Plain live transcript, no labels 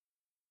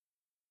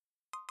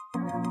You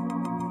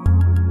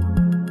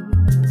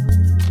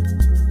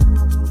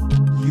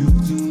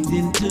tuned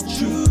into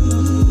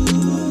Truth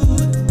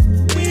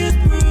with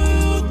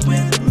Ruth,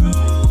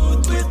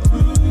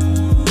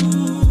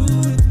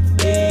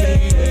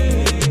 yeah.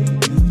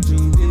 You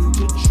tuned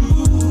into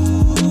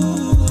Truth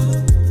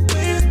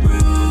with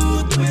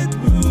Ruth,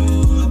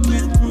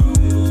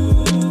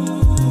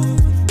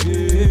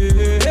 yeah.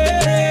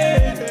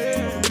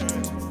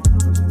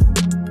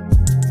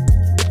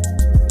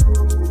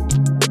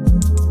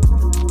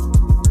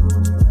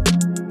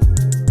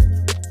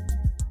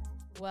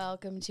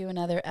 Welcome to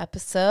another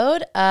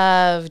episode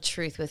of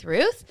Truth with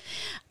Ruth.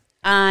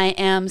 I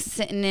am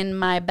sitting in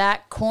my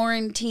back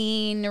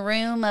quarantine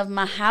room of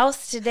my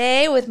house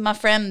today with my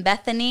friend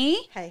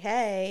Bethany.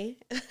 Hey.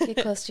 Get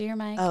close to your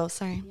mic. Oh,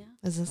 sorry. Yeah.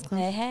 Is this close?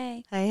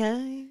 Hey.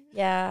 Hey.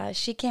 Yeah,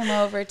 she came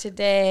over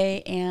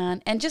today,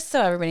 and just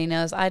so everybody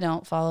knows, I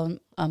don't follow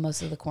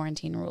most of the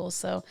quarantine rules.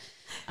 So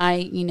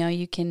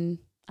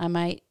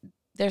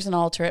there's an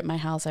altar at my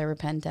house I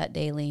repent at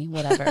daily,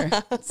 whatever.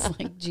 It's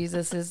like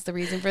Jesus is the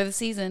reason for the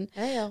season.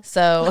 Hey.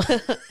 So,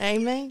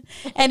 Amen.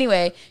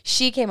 anyway,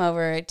 she came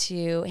over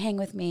to hang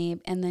with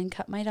me and then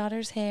cut my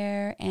daughter's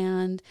hair.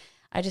 And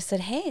I just said,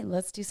 hey,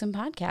 let's do some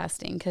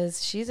podcasting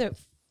because she's a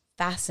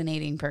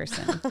fascinating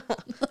person.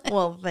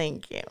 Well,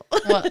 thank you.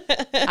 Well,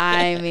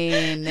 I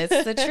mean,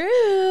 it's the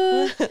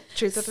truth.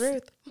 Truth with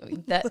Ruth.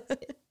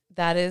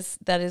 That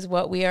is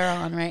what we are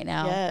on right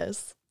now.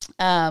 Yes.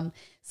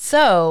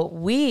 So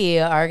we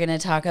are going to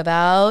talk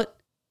about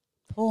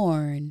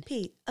porn.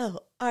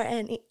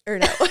 P-O-R-N-E. Or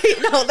no, wait,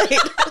 no,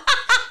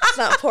 it's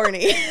not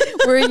porny.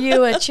 Were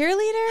you a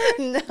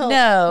cheerleader?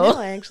 No,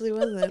 I actually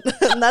wasn't.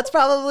 And that's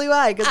probably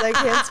why, because I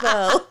can't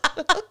spell.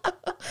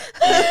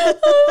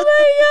 Oh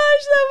my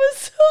gosh, that was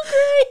so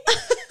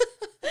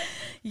great.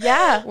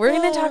 Yeah, we're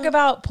going to talk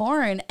about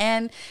porn.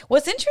 And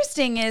what's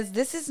interesting is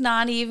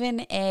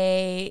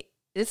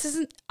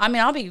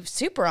I'll be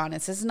super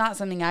honest. This is not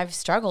something I've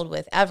struggled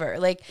with ever.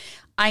 Like,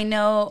 I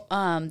know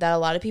that a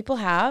lot of people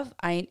have.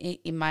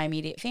 In my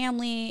immediate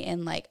family,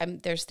 and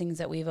there's things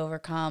that we've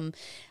overcome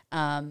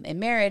in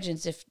marriage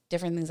and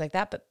different things like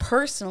that. But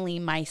personally,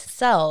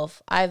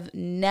 myself,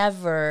 it's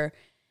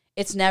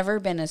never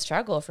been a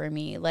struggle for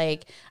me.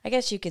 Like, I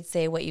guess you could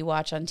say what you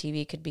watch on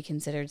TV could be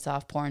considered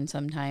soft porn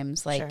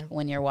sometimes. Like, Sure.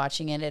 When you're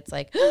watching it, it's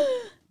like,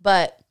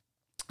 but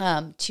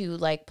to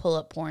pull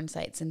up porn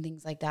sites and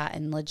things like that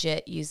and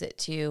legit use it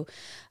to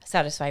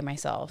satisfy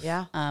myself.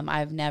 Yeah.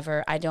 I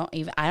don't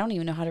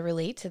even know how to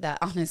relate to that,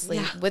 honestly,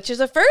 which is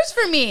a first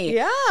for me.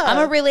 Yeah. I'm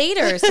a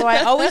relater. So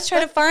I always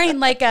try to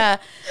find a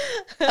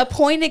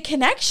point of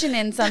connection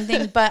in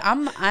something, but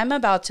I'm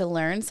about to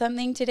learn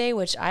something today,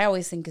 which I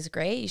always think is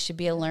great. You should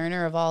be a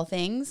learner of all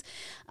things.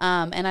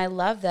 And I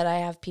love that I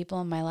have people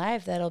in my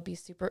life that'll be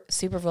super,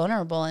 super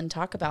vulnerable and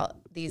talk about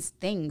these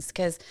things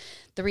because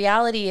the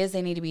reality is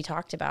they need to be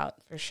talked about.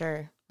 For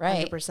sure.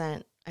 Right.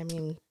 100%. I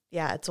mean,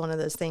 yeah, it's one of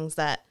those things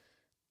that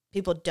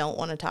people don't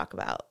want to talk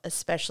about,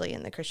 especially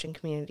in the Christian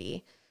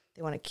community.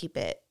 They want to keep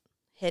it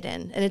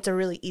hidden. And it's a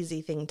really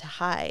easy thing to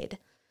hide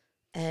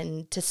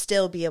and to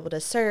still be able to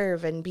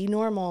serve and be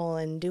normal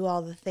and do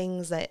all the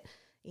things that,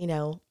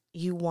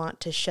 you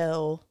want to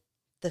show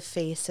the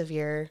face of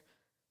your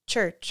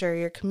church or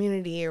your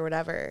community or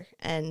whatever.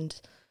 And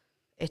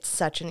it's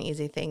such an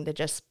easy thing to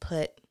just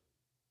put,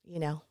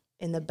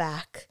 in the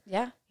back.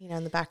 Yeah.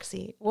 In the back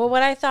seat. Well,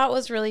 what I thought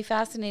was really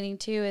fascinating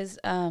too is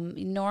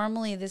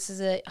normally this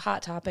is a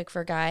hot topic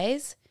for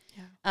guys.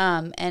 Yeah.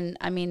 And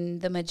I mean,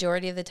 the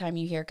majority of the time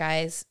you hear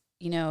guys,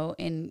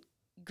 in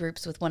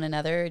groups with one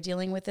another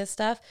dealing with this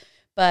stuff.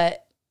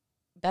 But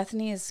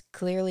Bethany is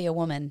clearly a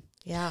woman.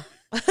 Yeah.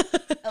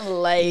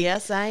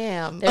 Yes, I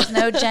am. There's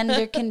no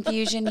gender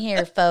confusion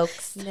here,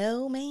 folks.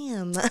 No,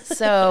 ma'am.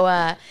 So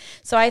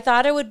I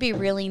thought it would be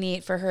really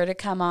neat for her to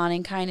come on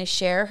and kind of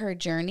share her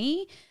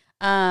journey.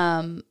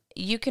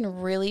 You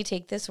can really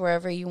take this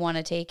wherever you want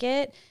to take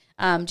it.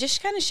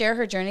 Just kind of share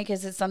her journey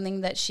because it's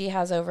something that she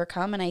has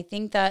overcome. And I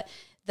think that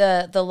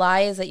the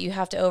lie is that you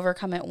have to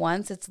overcome it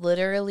once. It's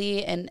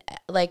literally an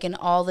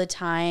all the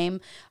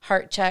time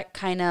heart check,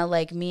 kind of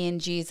like me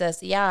and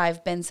Jesus. Yeah,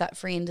 I've been set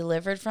free and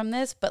delivered from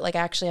this, but I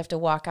actually have to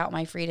walk out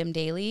my freedom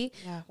daily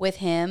with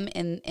him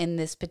in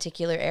this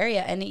particular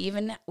area. And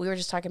even we were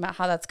just talking about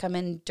how that's come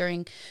in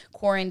during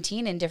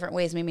quarantine in different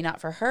ways, maybe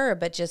not for her,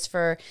 but just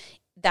for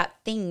that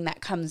thing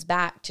that comes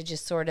back to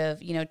just sort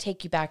of,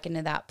 take you back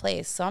into that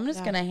place. So I'm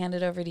just going to hand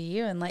it over to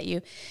you and let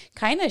you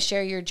kind of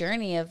share your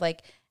journey of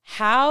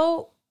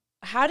how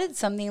did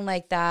something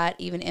like that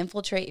even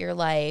infiltrate your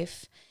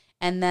life?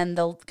 And then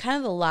the kind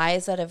of the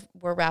lies that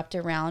were wrapped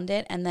around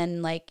it. And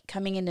then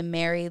coming into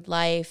married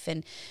life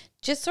and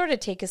just sort of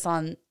take us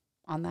on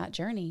that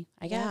journey,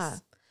 I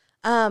guess.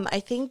 Yeah. I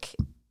think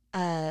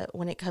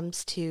when it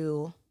comes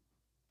to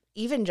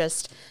even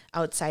just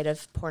outside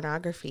of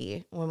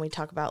pornography, when we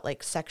talk about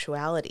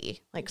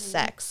sexuality,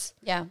 sex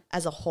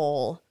as a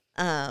whole,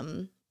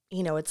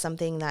 it's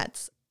something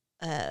that's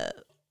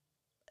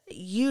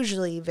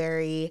usually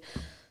very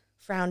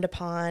frowned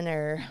upon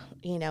or,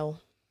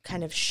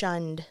 kind of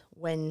shunned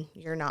when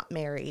you're not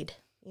married,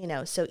 you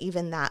know, so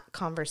even that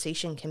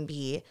conversation can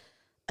be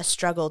a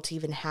struggle to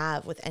even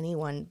have with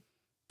anyone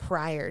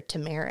prior to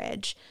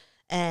marriage.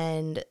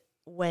 And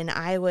when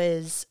I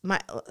was,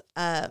 my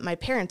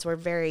parents were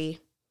very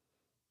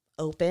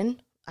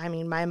open. I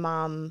mean, my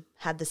mom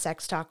had the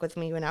sex talk with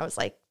me when I was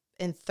like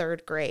in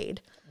 3rd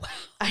grade. Wow.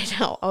 I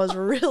know. I was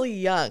really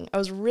young.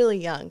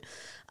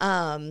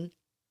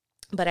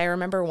 But I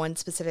remember one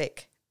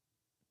specific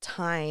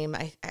time,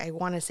 I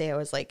want to say I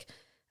was like,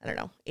 I don't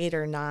know, 8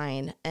 or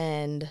 9,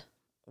 and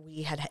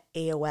we had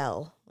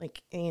AOL,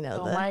 like, you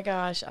know, Oh my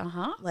gosh.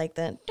 like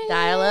the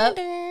Dial up.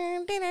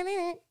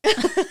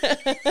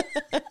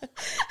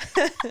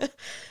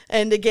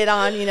 and to get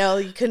on, you know,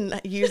 you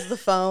couldn't use the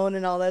phone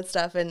and all that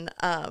stuff. And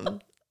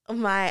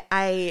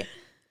I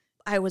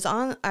was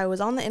on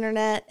the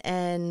internet,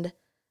 and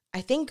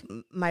I think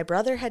my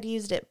brother had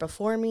used it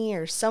before me,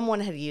 or someone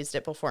had used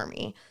it before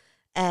me,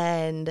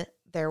 and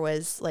there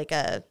was like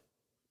a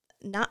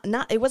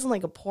it wasn't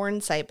like a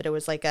porn site, but it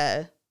was like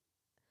a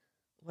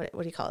what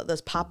do you call it?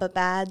 Those pop-up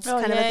ads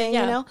kind of a thing,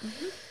 you know?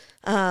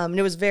 And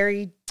it was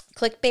very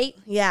Clickbait.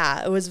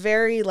 yeah, it was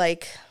very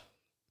like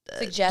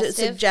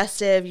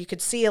suggestive. You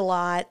could see a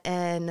lot,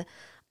 and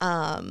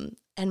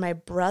my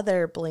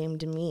brother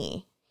blamed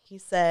me. He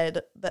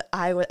said that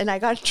and I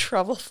got in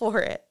trouble for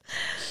it.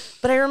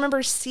 But I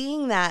remember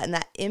seeing that, and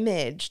that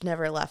image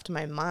never left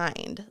my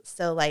mind.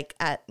 So like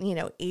at, you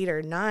know, 8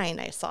 or 9,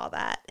 I saw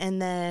that. And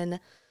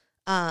then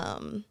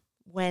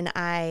when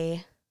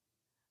I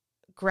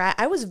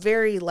was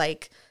very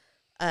like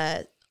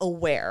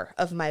aware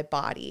of my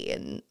body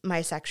and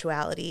my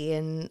sexuality,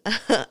 and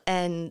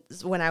and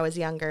when I was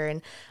younger,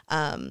 and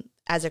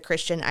as a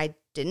Christian, I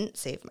didn't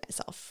save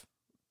myself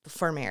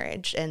for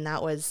marriage, and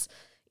that was,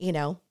 you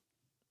know,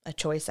 a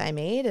choice I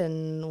made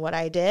and what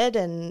I did,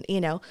 and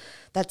you know,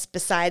 that's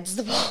besides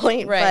the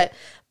point. Right.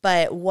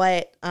 But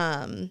what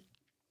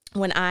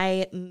when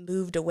I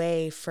moved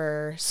away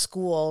for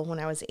school when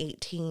I was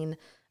 18,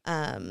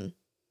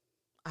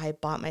 I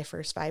bought my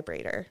first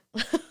vibrator.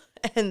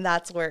 And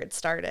that's where it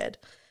started.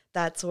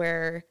 That's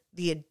where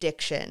the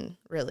addiction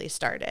really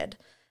started.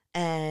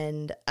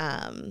 And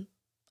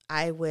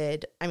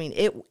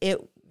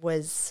it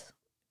was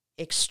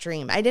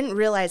extreme. I didn't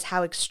realize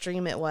how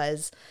extreme it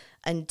was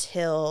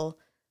until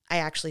I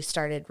actually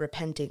started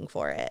repenting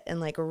for it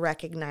and like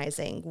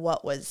recognizing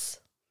what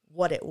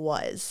it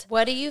was.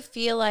 What do you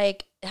feel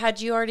like,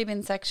 had you already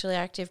been sexually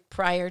active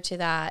prior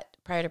to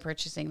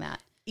purchasing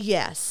that?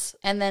 Yes.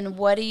 And then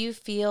what do you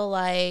feel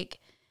like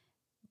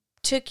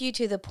took you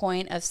to the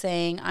point of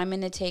saying, I'm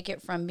going to take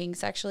it from being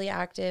sexually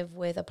active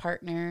with a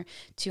partner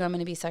to I'm going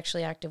to be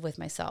sexually active with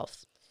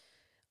myself?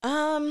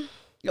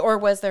 Or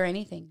was there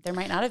anything? There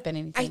might not have been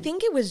anything. I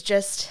think it was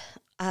just,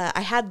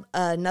 I had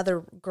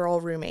another girl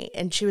roommate,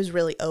 and she was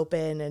really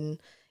open, and,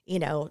 you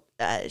know,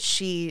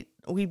 she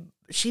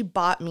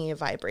bought me a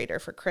vibrator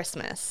for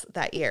Christmas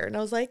that year. And I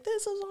was like,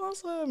 this is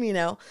awesome, you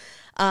know?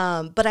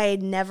 But I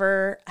had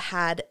never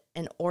had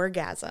an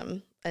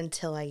orgasm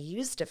until I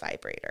used a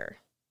vibrator.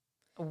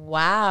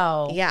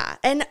 Wow. Yeah.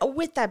 And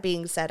with that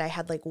being said, I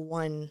had like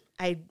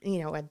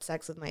had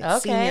sex with my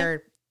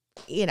senior,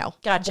 you know,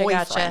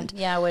 boyfriend. Gotcha.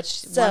 Yeah,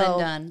 which one and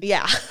done.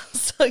 Yeah.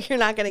 So you're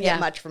not going to get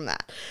much from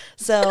that.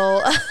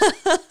 So,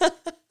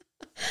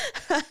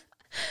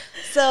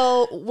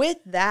 so with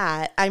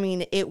that, I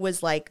mean, it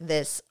was like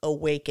this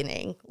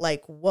awakening,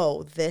 like,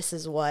 whoa, this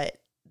is what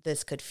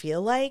this could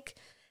feel like.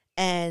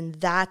 And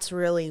that's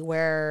really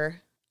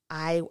where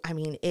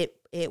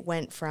it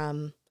went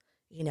from,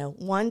 you know,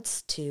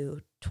 once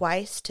to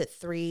twice to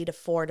 3 to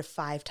 4 to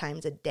 5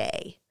 times a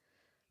day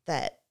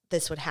that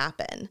this would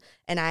happen.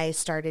 And I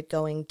started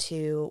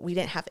we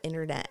didn't have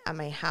internet at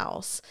my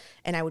house,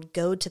 and I would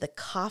go to the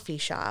coffee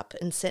shop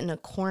and sit in a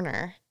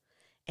corner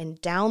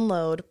and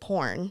download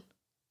porn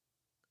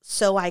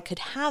so I could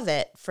have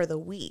it for the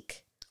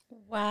week.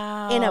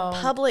 Wow. In a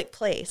public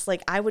place.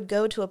 Like I would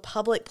go to a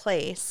public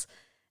place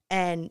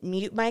and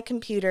mute my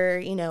computer,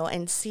 you know,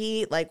 and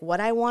see like what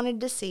I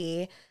wanted to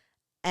see.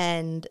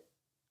 And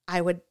I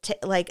would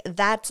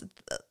that's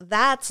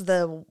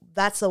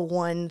the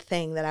one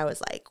thing that I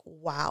was like,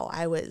 wow,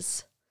 I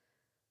was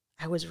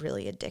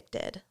really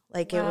addicted.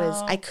 Like it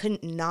was, I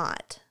couldn't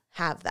not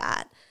have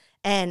that.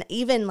 And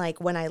even like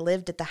when I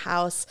lived at the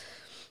house,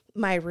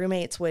 my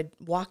roommates would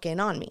walk in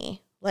on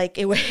me. Like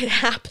it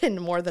happened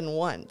more than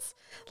once,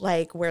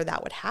 like where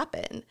that would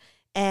happen.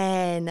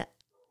 And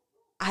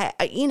I,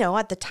 you know,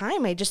 at the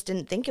time I just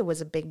didn't think it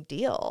was a big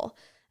deal.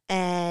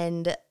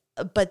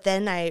 But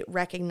then I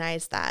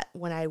recognized that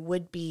when I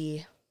would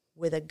be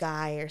with a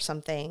guy or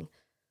something,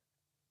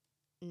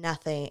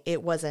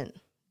 it wasn't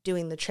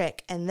doing the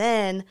trick. And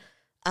then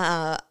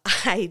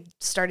I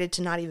started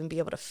to not even be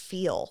able to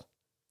feel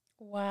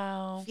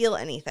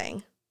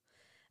anything.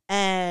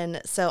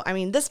 And so, I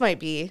mean, this might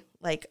be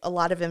like a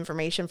lot of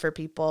information for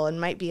people and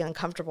might be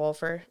uncomfortable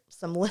for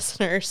some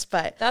listeners,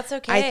 but that's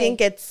okay. I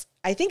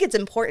think it's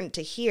important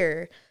to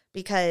hear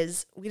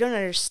because we don't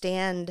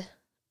understand.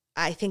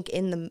 I think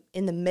in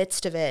the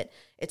midst of it,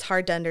 it's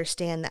hard to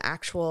understand the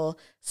actual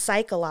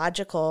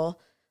psychological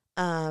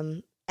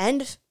and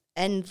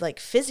like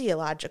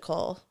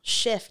physiological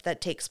shift that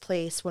takes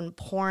place when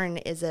porn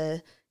is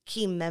a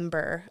key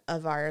member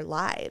of our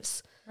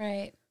lives.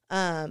 Right.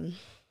 And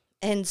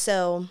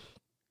so,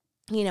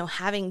 you know,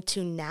 having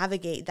to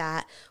navigate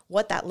that,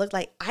 what that looked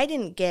like, I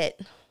didn't get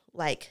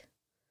like,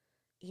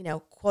 you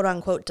know, quote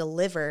unquote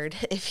delivered,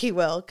 if you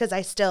will, because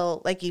I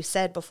still, like you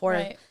said before,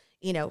 Right.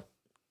 you know,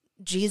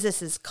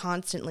 Jesus is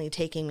constantly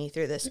taking me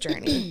through this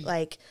journey.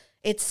 Like,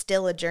 it's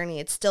still a journey.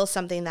 It's still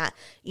something that,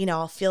 you know,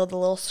 I'll feel the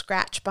little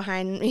scratch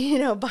behind, you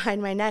know,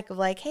 behind my neck of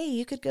like, hey,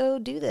 you could go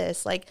do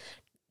this. Like,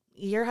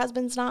 your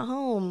husband's not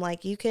home.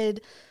 Like, you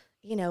could,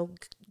 you know,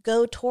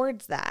 go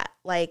towards that.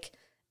 Like,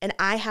 and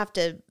I have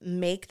to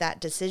make that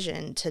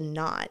decision to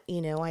not,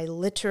 you know, I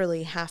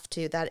literally have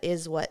to. That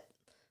is what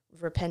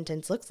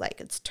repentance looks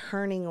like. It's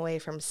turning away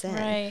from sin.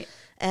 Right.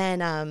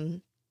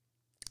 And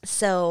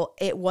so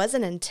it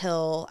wasn't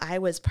until I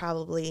was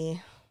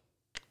probably,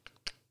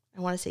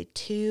 I want to say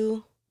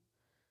two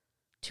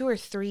or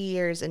 3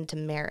 years into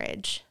my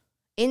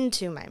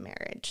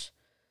marriage,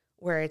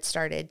 where it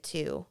started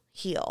to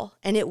heal.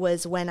 And it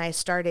was when I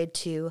started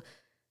to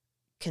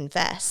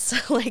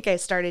confess. Like, I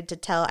started to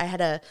tell. I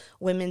had a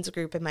women's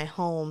group in my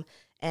home,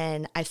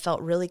 and I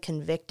felt really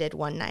convicted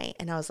one night,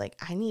 and I was like,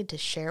 I need to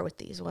share with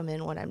these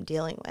women what I'm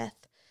dealing with.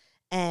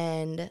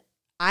 And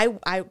I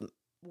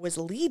was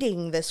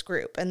leading this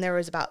group, and there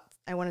was about,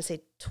 I want to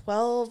say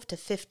 12 to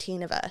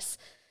 15 of us.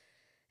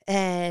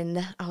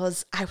 And I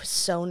was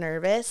so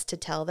nervous to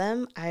tell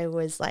them. I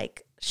was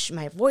like,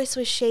 my voice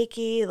was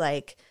shaky.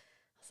 Like, I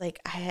was like,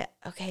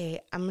 okay,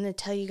 I'm going to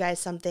tell you guys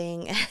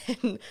something.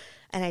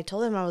 And I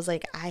told them, I was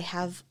like, I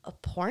have a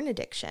porn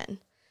addiction.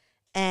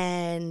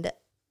 And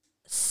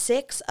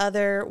 6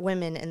 other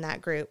women in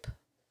that group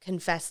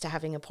confessed to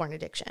having a porn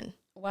addiction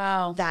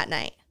Wow. that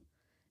night.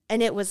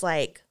 And it was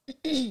like,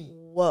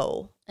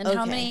 whoa. And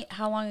okay.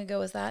 how long ago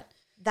was that?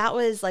 That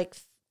was like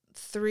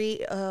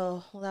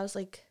that was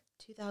like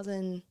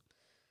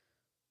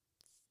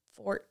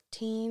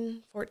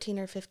 2014 or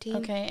 15.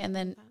 Okay. And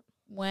then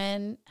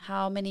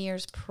how many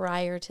years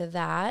prior to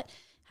that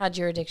had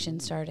your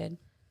addiction started?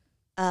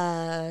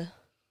 Like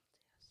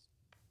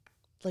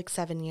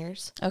 7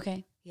 years.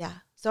 Okay. Yeah.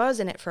 So I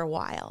was in it for a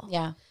while.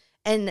 Yeah.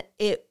 And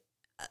it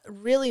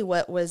really,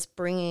 what was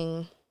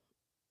bringing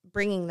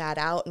that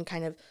out and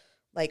kind of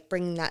like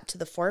bringing that to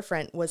the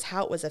forefront was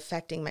how it was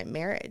affecting my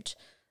marriage.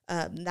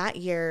 That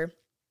year,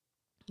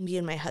 me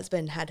and my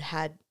husband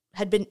had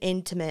been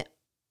intimate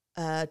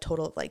a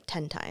total of like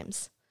 10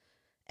 times.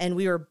 And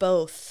we were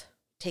both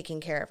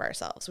taking care of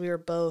ourselves. We were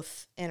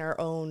both in our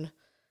own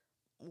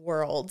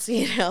worlds,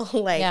 you know,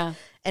 like, Yeah.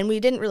 and we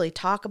didn't really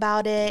talk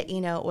about it. You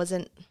know,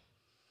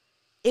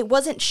 it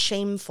wasn't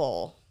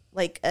shameful.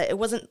 Like, it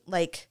wasn't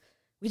like,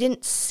 we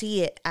didn't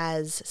see it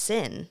as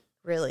sin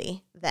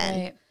really then.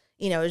 Right.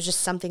 You know, it was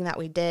just something that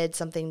we did,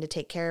 something to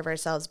take care of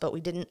ourselves, but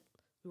we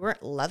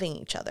weren't loving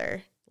each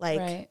other like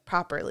Right.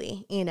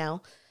 properly, you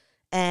know?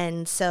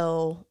 And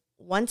so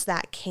once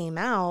that came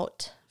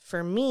out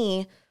for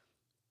me,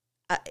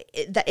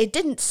 it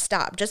didn't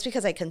stop. Just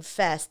because I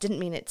confessed didn't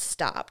mean it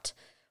stopped.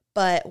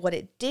 But what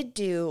it did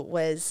do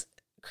was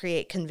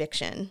create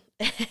conviction.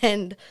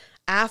 And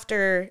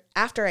after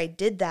I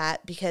did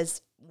that,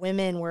 because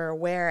women were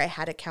aware, I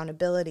had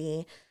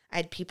accountability, I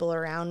had people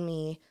around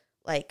me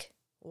like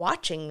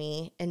watching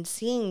me and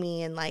seeing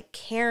me and like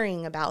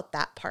caring about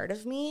that part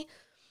of me.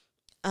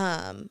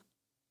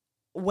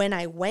 When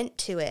I went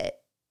to it,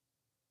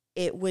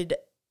 it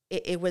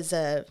was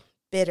a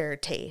bitter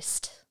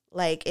taste.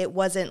 Like, it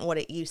wasn't what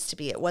it used to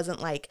be. It wasn't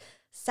like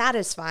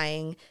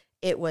satisfying.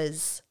 It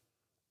was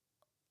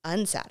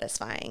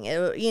unsatisfying.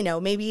 It, you know,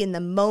 maybe in the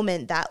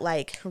moment that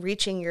like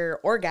reaching your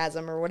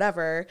orgasm or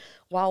whatever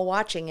while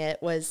watching it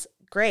was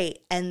great,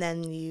 and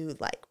then you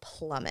like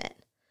plummet.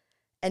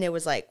 And it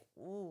was like,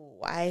 ooh,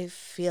 I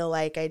feel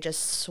like I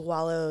just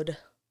swallowed,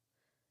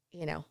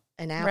 you know,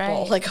 an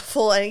apple, Right. like a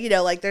full, you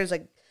know, like there's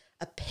like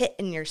a pit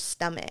in your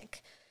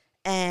stomach.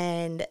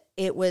 And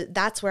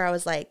that's where I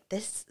was like,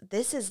 this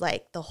is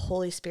like the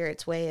Holy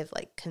Spirit's way of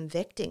like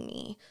convicting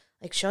me,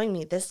 like showing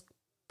me this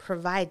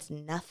provides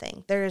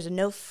nothing. There is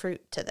no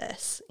fruit to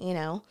this, you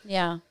know?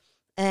 Yeah.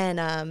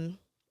 And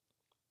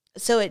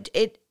so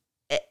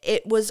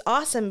it was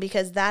awesome,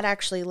 because that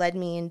actually led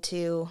me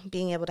into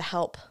being able to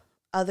help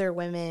other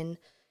women,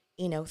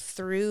 you know,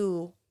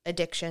 through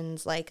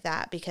addictions like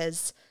that,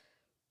 because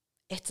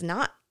it's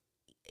not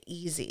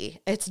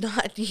easy. It's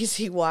not an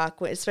easy walk,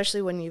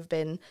 especially when you've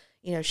been,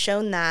 you know,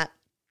 shown that.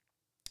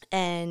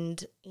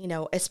 And, you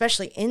know,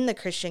 especially in the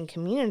Christian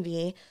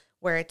community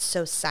where it's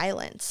so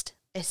silenced,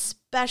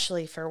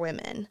 especially for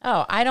women.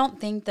 Oh, I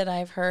don't think that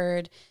I've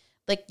heard,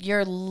 like,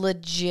 you're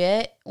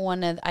legit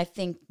I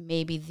think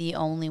maybe the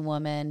only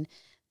woman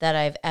that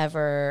I've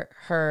ever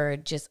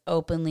heard just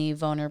openly,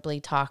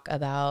 vulnerably talk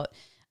about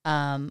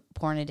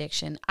porn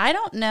addiction. I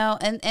don't know,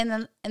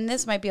 and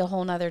this might be a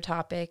whole nother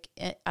topic.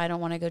 I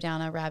don't want to go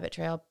down a rabbit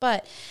trail,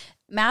 but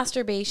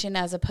masturbation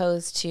as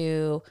opposed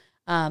to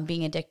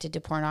being addicted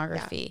to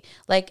pornography.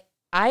 Like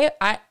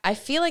I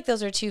feel like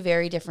those are two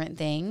very different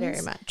things.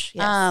 Very much.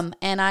 Yes.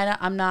 And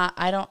I'm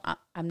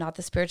not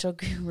the spiritual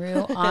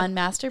guru on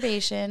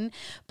masturbation,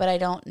 but I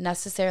don't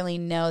necessarily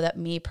know that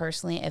me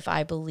personally, if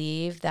I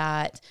believe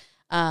that,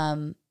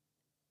 I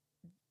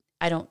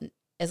don't,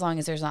 as long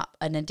as there's not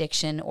an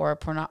addiction or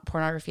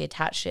pornography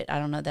attached to it, I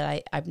don't know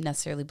that I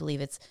necessarily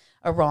believe it's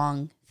a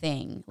wrong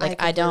thing.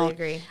 Like I don't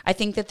agree. I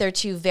think that they're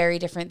two very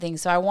different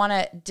things. So I want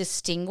to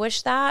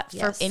distinguish that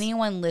Yes. for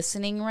anyone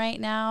listening right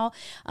now,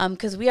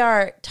 because we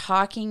are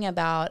talking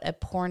about a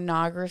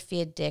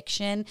pornography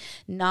addiction,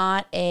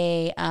 not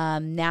a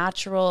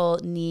natural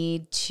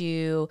need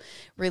to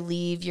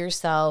relieve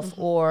yourself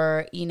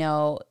or,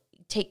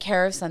 take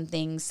care of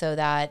something so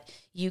that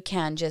you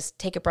can just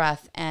take a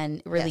breath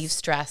and relieve Yes.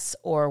 stress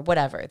or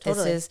whatever.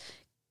 Totally. This is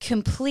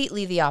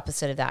completely the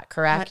opposite of that,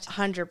 correct?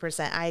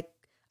 100%.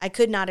 I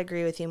could not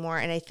agree with you more.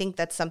 And I think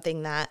that's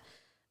something that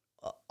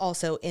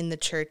also in the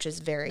church is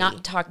very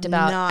Not talked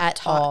about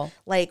at all.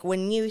 Like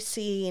when you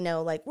see,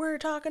 like we're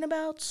talking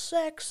about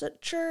sex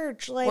at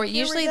church, like Or here we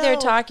usually go. they're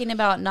talking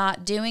about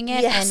not doing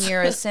it Yes. and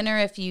you're a sinner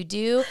if you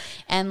do.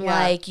 And Yeah.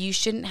 like you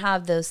shouldn't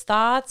have those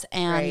thoughts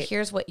and Right.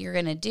 here's what you're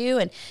going to do.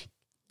 And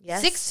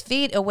Yes. 6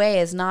 feet away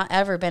has not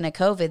ever been a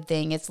COVID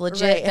thing. It's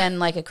legit Right. been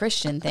like a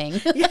Christian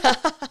thing.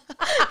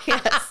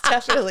 Yes,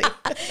 definitely.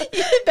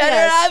 You better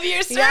Yes. have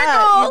your circle.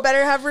 Yeah, you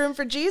better have room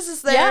for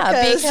Jesus there. Yeah,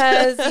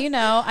 because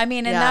I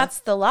mean, and Yeah. that's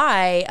the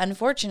lie.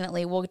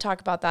 Unfortunately, we'll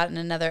talk about that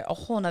in a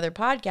whole nother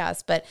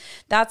podcast. But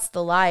that's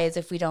the lie: is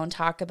if we don't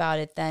talk about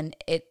it, then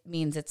it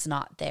means it's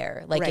not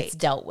there, like it's Right.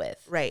 dealt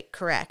with. Right,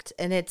 correct.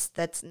 And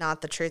that's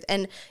not the truth.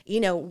 And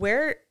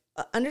where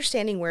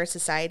understanding where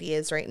society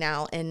is right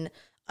now and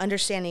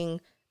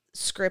understanding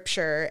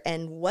scripture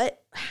and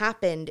what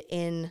happened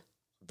in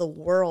the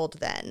world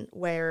then,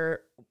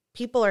 where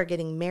people are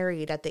getting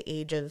married at the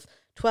age of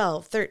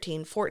 12,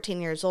 13,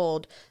 14 years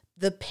old,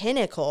 the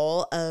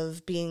pinnacle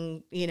of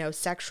being,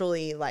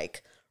 sexually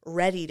like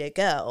ready to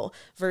go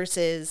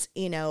versus,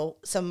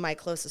 some of my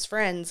closest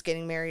friends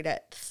getting married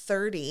at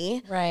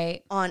 30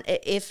 Right. on,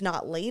 if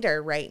not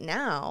later right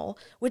now,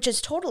 which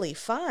is totally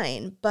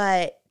fine.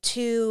 But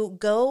to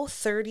go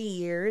 30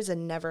 years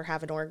and never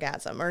have an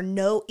orgasm or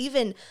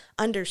even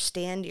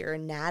understand your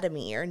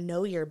anatomy or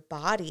know your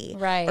body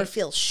Right. or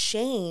feel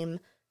shame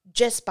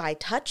just by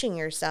touching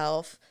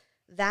yourself,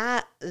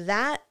 that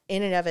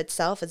in and of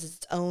itself is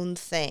its own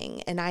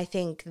thing. And I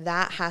think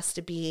that has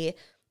to be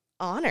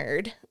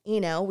honored.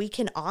 We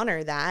can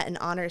honor that and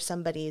honor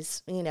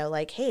somebody's,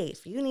 like, hey,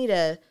 if you need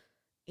to,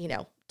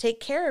 take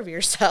care of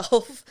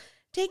yourself,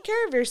 take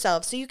care of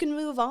yourself so you can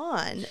move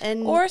on.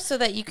 And Or so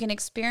that you can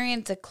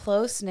experience a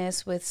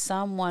closeness with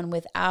someone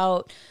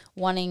without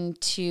wanting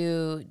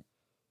to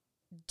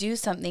do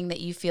something that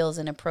you feel is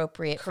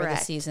inappropriate for the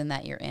Correct. season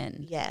that you're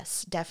in.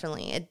 yes,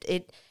 definitely.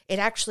 It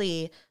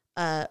actually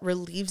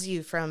relieves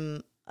you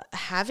from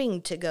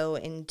having to go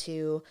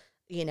into,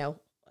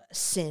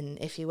 sin,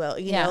 if you will,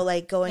 Yeah.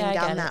 like going Yeah, I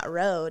down get it. that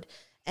road.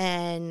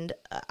 And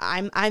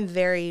I'm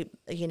very,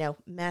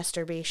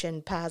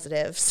 masturbation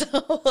positive. So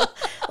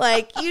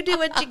like you do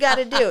what you got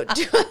to do.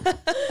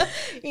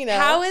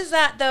 How is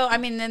that though? I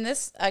mean, then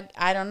this,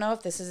 I don't know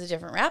if this is a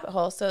different rabbit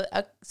hole. So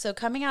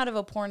coming out of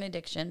a porn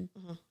addiction,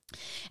 Mm-hmm.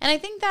 and I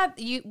think that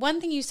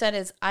one thing you said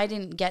is I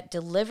didn't get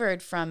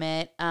delivered from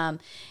it.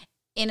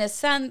 In a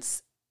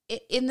sense,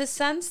 in the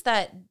sense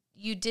that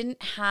you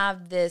didn't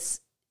have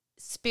this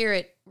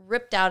spirit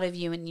ripped out of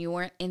you and you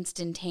weren't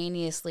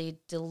instantaneously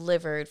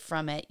delivered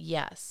from it.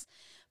 Yes.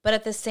 But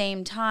at the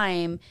same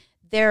time,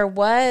 there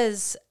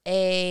was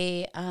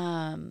a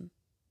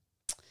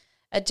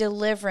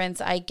deliverance,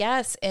 I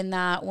guess, in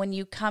that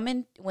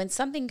when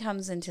something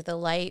comes into the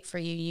light for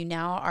you, you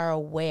now are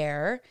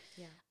aware,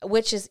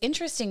 which is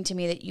interesting to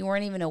me that you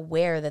weren't even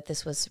aware that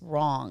this was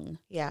wrong.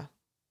 Yeah.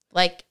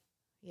 Like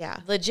Yeah.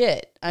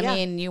 legit. I Yeah.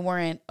 mean, you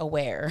weren't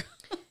aware.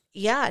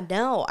 Yeah,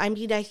 no. I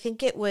mean, I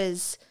think it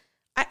was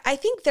I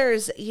think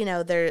there's,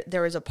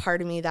 there was a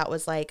part of me that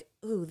was like,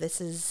 ooh,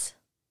 this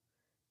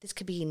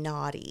could be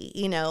naughty,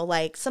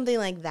 like something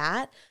like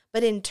that.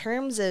 But in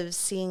terms of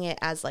seeing it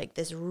as like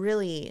this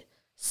really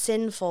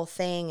sinful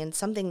thing and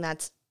something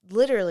that's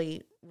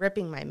literally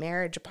ripping my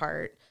marriage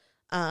apart,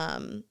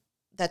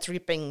 that's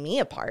ripping me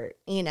apart,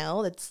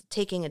 that's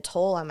taking a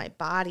toll on my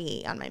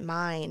body, on my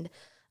mind.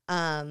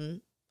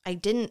 I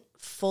didn't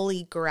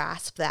fully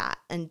grasp that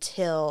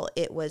until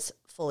it was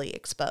fully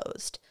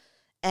exposed.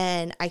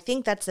 And I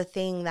think that's the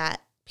thing that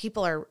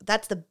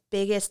that's the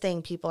biggest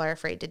thing people are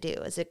afraid to do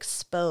is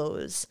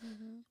expose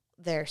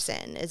their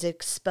sin, is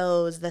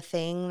expose the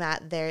thing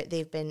that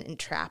they've been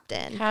entrapped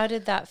in. How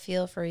did that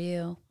feel for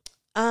you?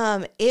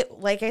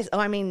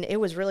 It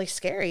was really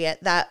scary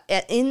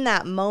in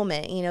that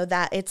moment,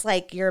 that it's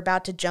like you're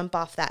about to jump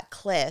off that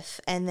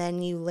cliff and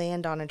then you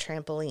land on a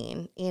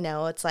trampoline,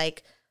 it's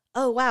like,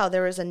 oh wow,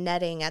 there was a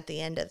netting at the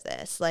end of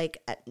this. Like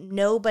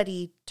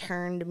nobody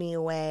turned me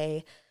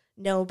away.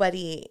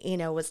 Nobody,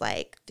 was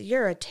like,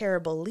 you're a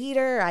terrible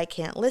leader. I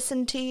can't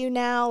listen to you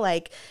now.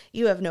 Like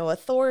you have no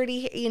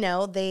authority.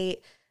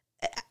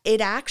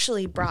 it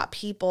actually brought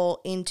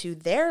people into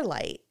their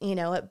light. You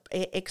know,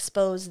 it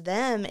exposed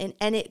them,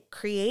 and it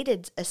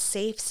created a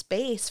safe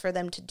space for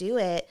them to do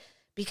it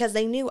because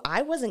they knew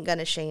I wasn't going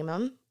to shame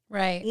them.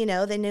 Right. You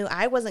know, they knew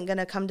I wasn't going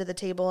to come to the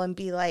table and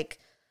be like,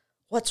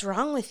 what's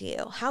wrong with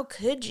you? How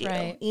could you?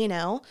 Right. You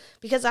know,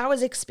 because I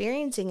was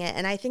experiencing it.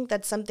 And I think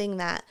that's something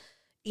that,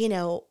 you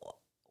know,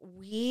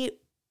 we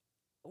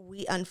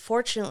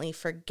unfortunately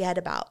forget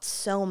about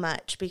so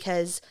much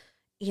because,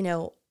 you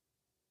know,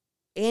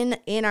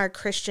 in our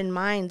Christian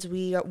minds,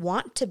 we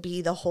want to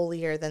be the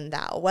holier than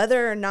thou.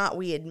 Whether or not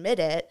we admit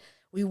it,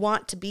 we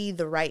want to be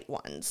the right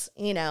ones,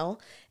 you know?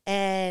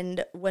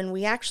 And when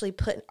we actually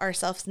put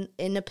ourselves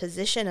in a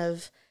position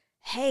of,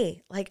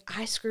 hey, like,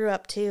 I screw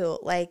up too.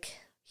 Like,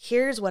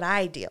 here's what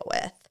I deal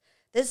with.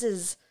 This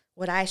is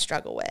what I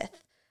struggle with.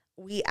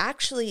 We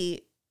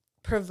actually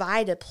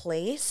provide a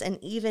place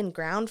and even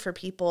ground for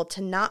people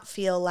to not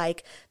feel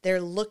like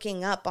they're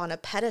looking up on a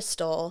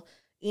pedestal,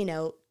 you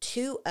know,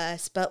 to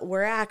us, but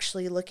we're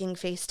actually looking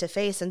face to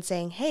face and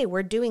saying, hey,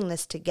 we're doing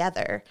this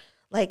together.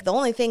 Like, the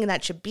only thing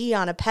that should be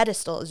on a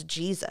pedestal is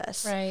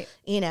Jesus. Right.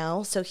 You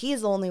know, so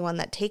he's the only one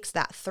that takes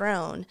that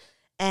throne.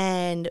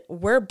 And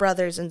we're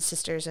brothers and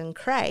sisters in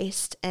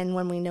Christ. And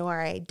when we know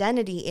our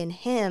identity in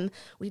him,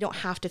 we don't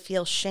have to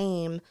feel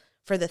shame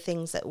for the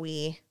things that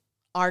we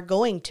are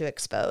going to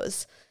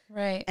expose.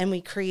 Right. And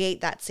we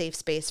create that safe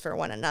space for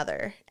one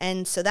another.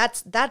 And so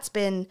that's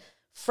been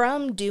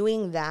from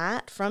doing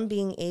that, from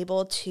being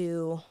able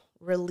to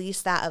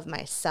release that of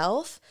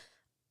myself.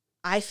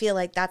 I feel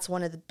like that's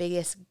one of the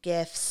biggest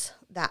gifts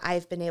that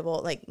I've been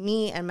able, like,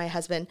 me and my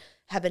husband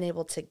have been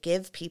able to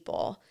give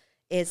people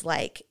is,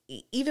 like,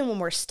 even when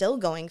we're still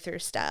going through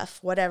stuff,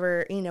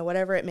 whatever, you know,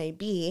 whatever it may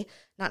be,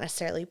 not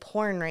necessarily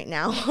porn right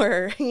now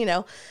or, you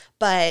know,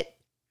 but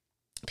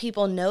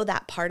people know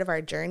that part of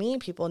our journey.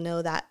 People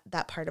know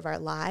that part of our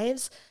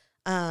lives.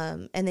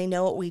 And they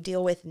know what we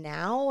deal with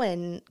now.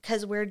 And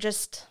because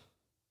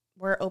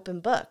we're open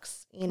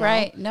books, you know?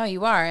 Right. No,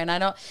 you are.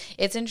 And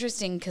it's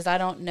interesting because I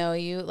don't know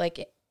you.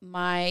 Like,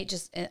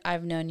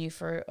 I've known you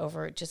for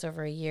over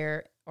a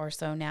year or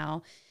so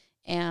now.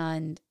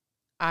 And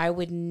I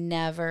would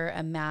never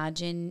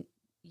imagine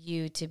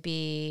you to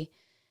be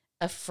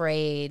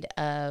afraid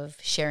of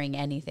sharing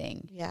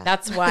anything. Yeah.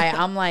 That's why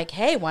I'm like,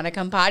 hey, want to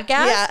come podcast?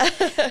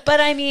 Yeah.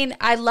 But I mean,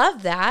 I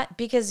love that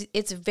because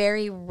it's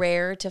very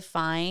rare to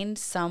find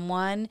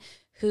someone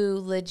who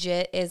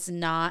legit is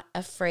not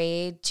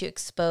afraid to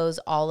expose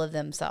all of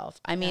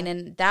themselves. I mean,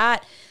 and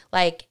that,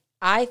 like,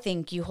 I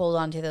think you hold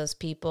on to those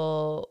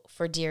people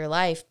for dear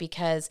life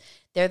because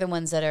they're the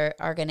ones that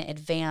are going to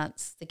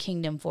advance the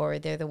kingdom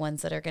forward. They're the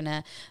ones that are going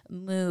to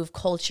move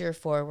culture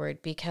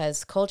forward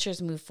because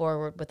cultures move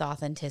forward with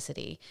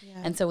authenticity.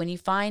 Yeah. And so when you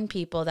find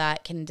people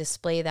that can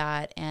display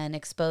that and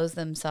expose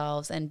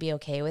themselves and be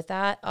okay with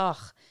that,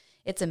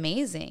 it's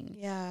amazing.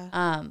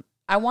 Yeah.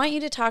 I want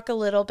you to talk a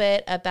little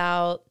bit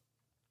about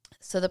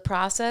the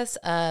process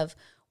of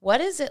what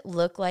does it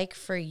look like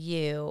for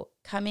you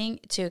coming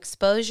to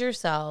expose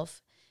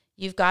yourself.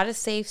 You've got a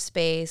safe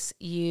space.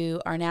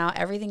 You are now,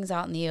 everything's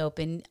out in the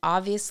open.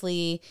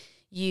 Obviously,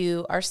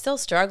 you are still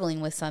struggling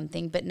with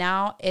something, but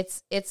now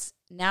it's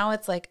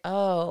like,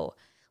 oh,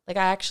 like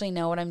I actually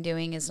know what I'm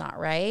doing is not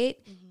right,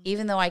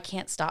 even though I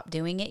can't stop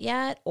doing it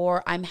yet,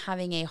 or I'm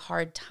having a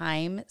hard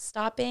time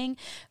stopping.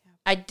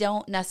 I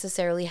don't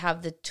necessarily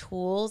have the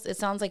tools. It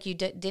sounds like you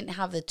didn't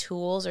have the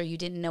tools or you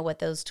didn't know what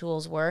those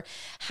tools were.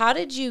 How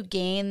did you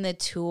gain the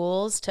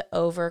tools to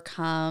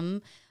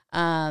overcome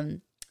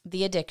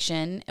the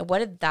addiction? What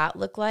did that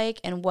look like?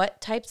 And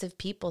what types of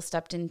people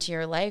stepped into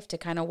your life to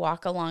kind of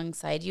walk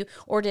alongside you?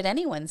 Or did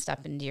anyone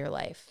step into your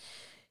life?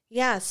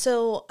 Yeah.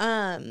 So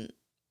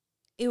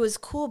it was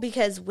cool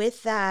because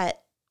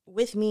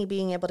with me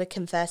being able to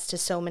confess to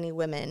so many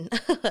women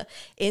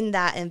in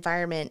that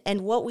environment.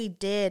 And what we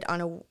did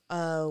on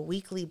a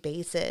weekly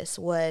basis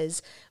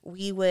was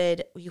you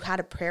had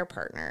a prayer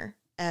partner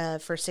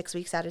for 6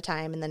 weeks at a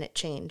time, and then it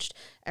changed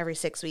every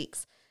 6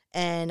 weeks.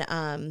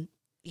 And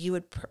you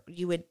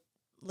would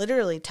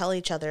literally tell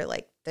each other,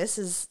 like, this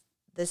is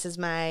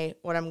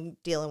what I'm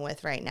dealing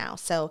with right now.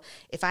 So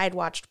if I had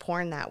watched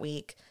porn that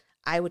week,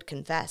 I would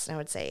confess and I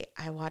would say,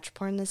 I watched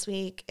porn this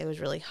week. It was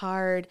really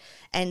hard.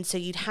 And so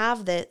you'd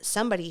have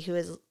somebody who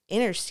is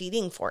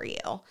interceding for you,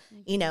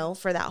 you know,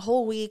 for that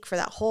whole week, for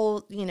that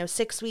whole,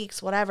 6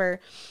 weeks,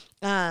 whatever.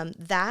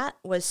 That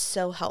was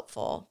so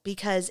helpful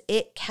because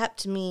it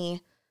kept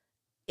me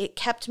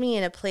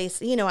in a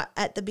place,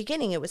 at the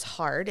beginning it was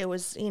hard. It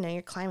was,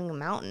 you're climbing a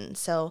mountain.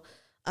 So,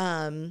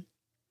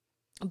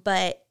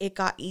 but it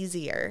got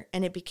easier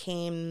and it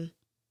became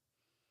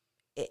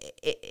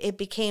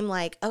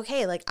like,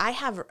 okay, like I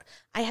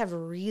have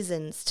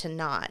reasons to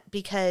not,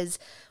 because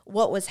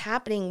what was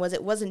happening was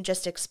it wasn't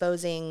just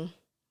exposing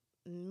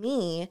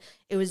me,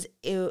 it was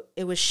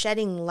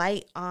shedding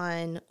light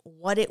on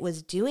what it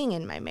was doing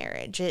in my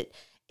marriage.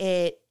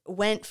 It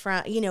went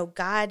from,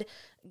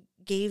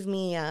 gave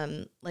me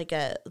I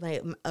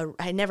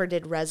never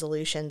did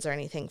resolutions or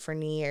anything for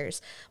New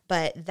Year's,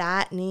 but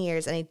that New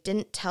Year's, and I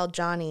didn't tell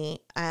Johnny,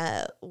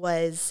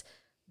 was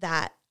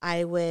that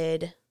I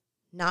would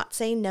not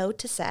say no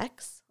to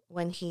sex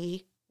when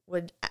he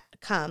would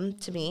come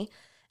to me,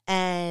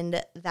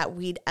 and that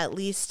we'd at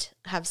least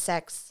have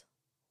sex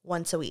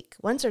once or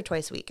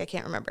twice a week. I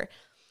can't remember.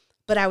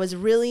 But I was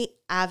really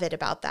avid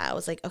about that. I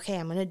was like, okay,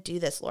 I'm going to do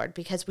this, Lord,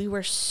 because we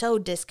were so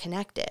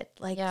disconnected,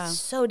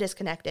 so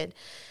disconnected.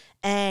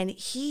 And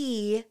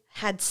he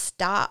had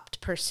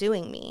stopped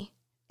pursuing me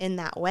in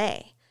that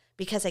way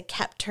because I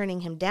kept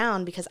turning him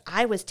down because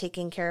I was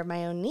taking care of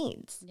my own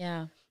needs.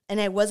 Yeah. And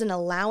I wasn't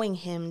allowing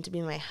him to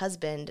be my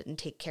husband and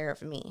take care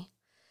of me.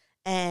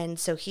 And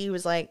so he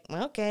was like,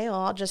 okay,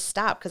 well, I'll just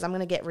stop because I'm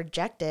going to get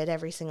rejected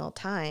every single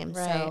time.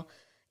 Right. So,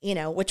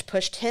 which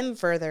pushed him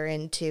further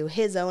into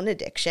his own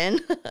addiction.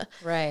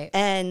 Right.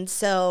 And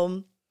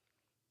so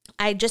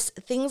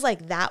things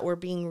like that were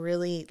being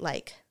really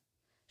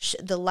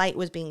the light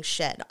was being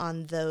shed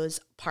on those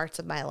parts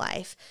of my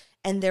life.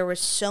 And there were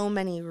so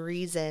many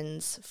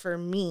reasons for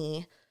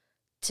me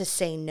to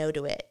say no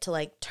to it,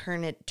 to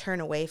turn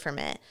away from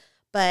it.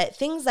 But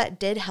things that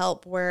did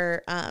help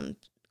were,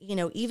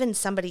 even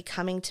somebody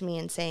coming to me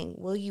and saying,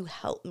 will you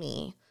help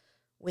me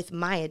with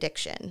my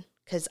addiction?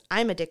 Because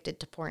I'm addicted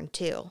to porn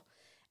too.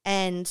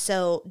 And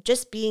so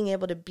just being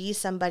able to be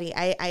somebody,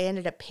 I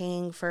ended up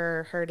paying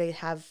for her to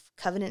have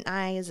Covenant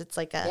Eyes. It's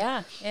like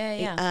a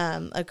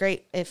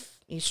great, if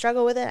you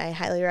struggle with it, I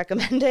highly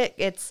recommend it.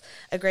 It's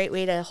a great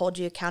way to hold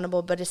you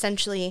accountable. But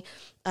essentially,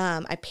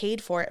 I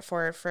paid for it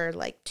for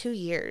like 2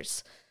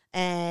 years.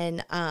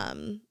 And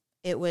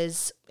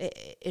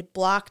it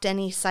blocked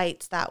any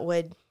sites that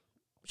would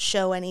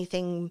show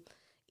anything,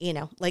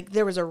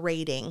 there was a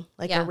rating,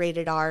 a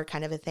rated R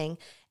kind of a thing.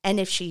 And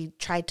if she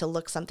tried to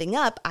look something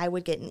up, I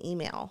would get an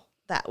email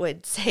that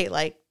would say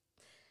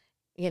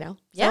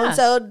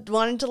so-and-so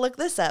wanted to look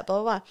this up,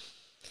 blah, blah,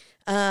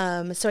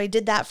 blah. So I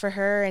did that for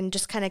her and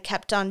just kind of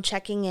kept on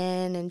checking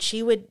in, and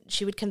she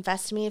would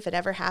confess to me if it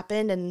ever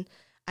happened. And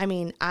I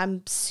mean,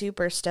 I'm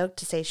super stoked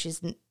to say she's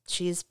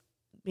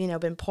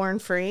been porn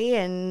free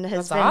and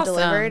has been awesome.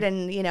 delivered.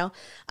 And,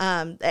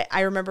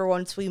 I remember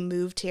once we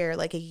moved here,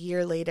 like a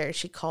year later,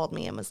 she called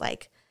me and was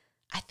like,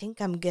 I think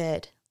I'm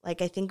good. I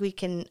think we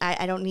can,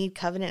 I don't need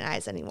Covenant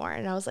Eyes anymore.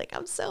 And I was like,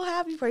 I'm so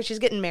happy for her. She's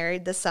getting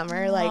married this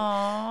summer.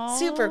 Aww.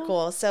 Super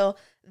cool. So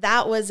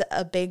that was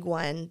a big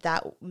one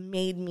that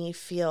made me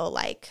feel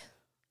like,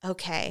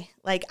 okay,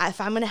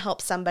 if I'm going to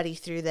help somebody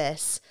through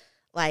this,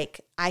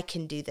 I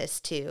can do this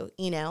too,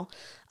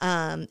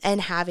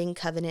 and having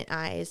Covenant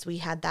Eyes, we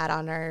had that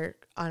on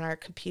our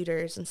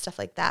computers and stuff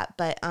like that.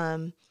 But,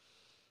 and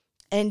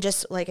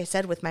just like I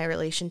said, with my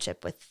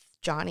relationship with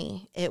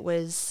Johnny, it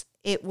was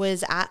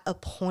at a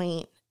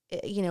point,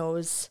 it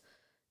was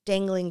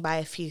dangling by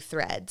a few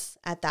threads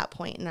at that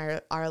point in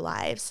our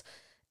lives.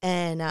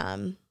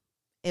 And,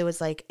 it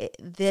was like,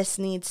 this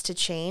needs to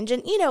change.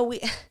 And,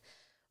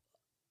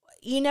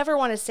 you never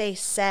want to say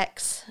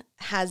sex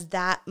has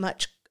that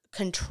much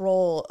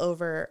control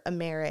over a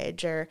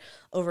marriage or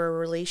over a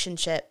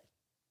relationship.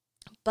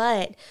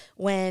 But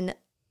when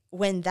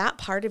that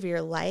part of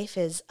your life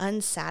is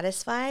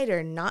unsatisfied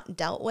or not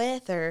dealt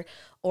with,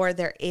 or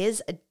there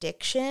is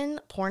addiction,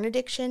 porn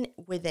addiction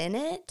within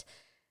it,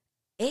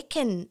 it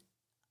can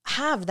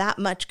have that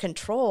much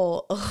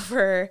control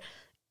over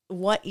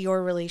what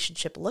your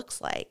relationship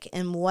looks like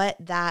and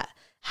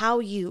how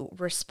you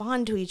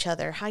respond to each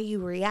other, how you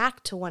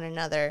react to one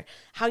another,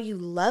 how you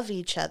love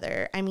each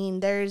other. I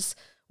mean,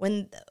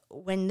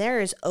 when there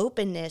is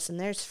openness and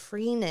there's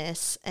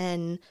freeness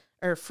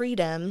or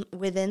freedom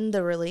within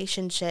the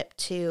relationship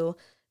to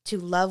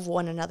love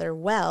one another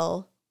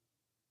well,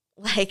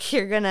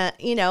 you're gonna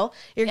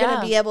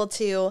be able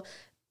to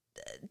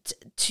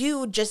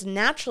just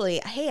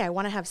naturally, hey, I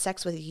want to have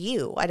sex with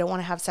you. I don't want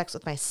to have sex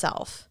with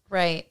myself.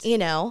 Right.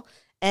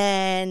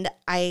 And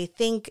I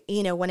think,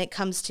 when it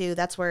comes to,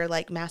 that's where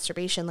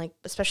masturbation,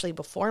 especially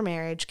before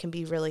marriage, can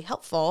be really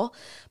helpful.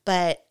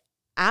 But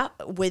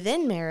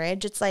within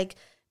marriage, it's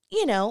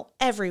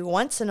every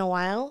once in a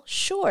while,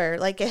 sure.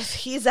 If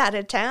he's out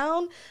of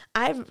town,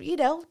 do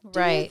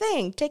your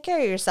thing, take care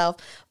of yourself.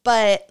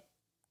 But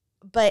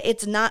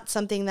it's not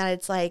something that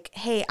it's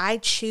hey, I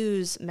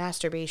choose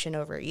masturbation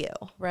over you.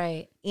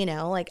 Right.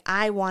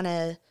 I want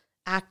to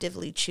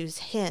actively choose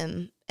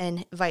him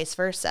and vice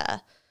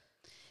versa.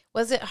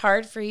 Was it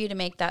hard for you to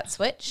make that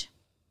switch?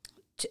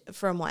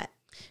 From what?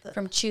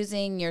 From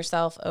choosing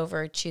yourself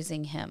over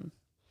choosing him?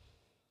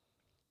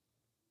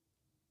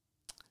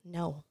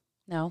 No,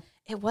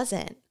 it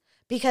wasn't,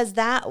 because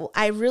that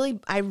I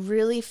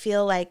really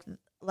feel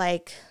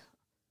like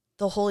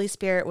the Holy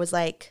Spirit was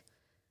like,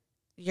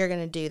 you're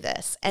going to do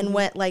this. And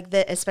when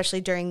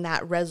especially during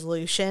that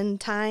resolution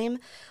time,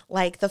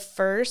 the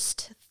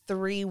first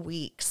 3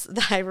 weeks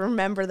that I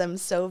remember them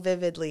so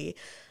vividly,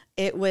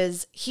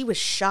 he was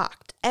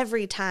shocked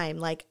every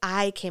time.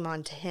 I came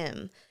on to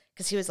him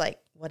because he was like,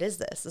 what is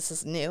this? This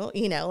is new,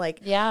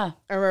 Yeah.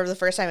 I remember the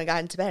first time I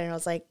got into bed and I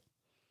was like,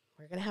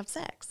 we're going to have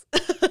sex.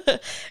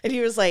 And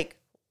he was like,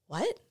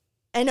 what?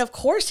 And of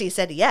course he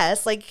said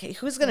yes. Like,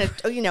 who's going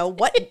to,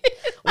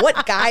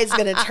 what guy's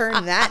going to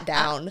turn that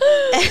down?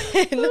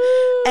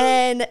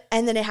 And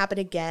then it happened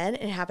again,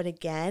 and it happened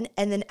again.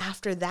 And then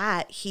after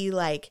that,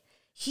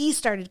 he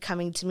started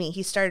coming to me.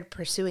 He started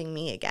pursuing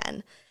me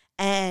again.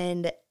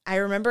 And I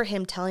remember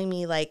him telling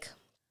me, like,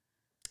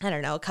 I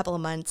don't know, a couple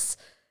of months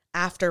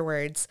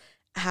afterwards,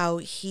 how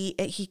he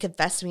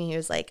confessed to me. He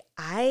was like,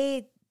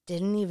 I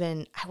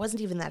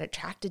wasn't even that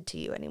attracted to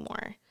you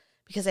anymore,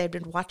 because I had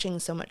been watching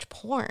so much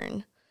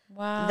porn.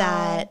 Wow.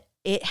 That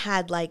it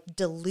had like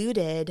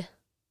diluted,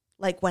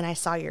 like when I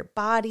saw your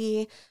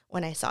body,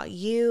 when I saw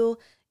you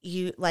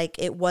like,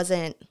 it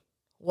wasn't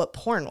what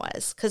porn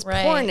was. Because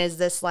porn is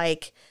this,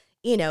 like,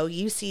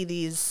 you see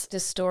these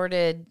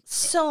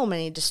so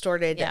many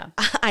distorted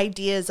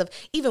ideas of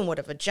even what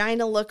a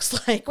vagina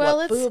looks like,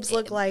 what boobs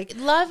look like.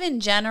 Love in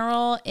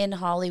general in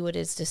Hollywood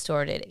is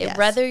distorted. Yes.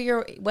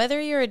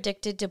 Whether you're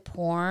addicted to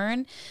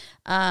porn,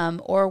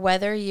 or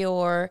whether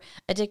you're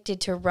addicted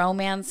to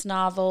romance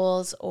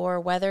novels, or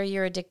whether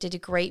you're addicted to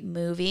great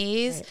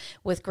movies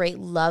with great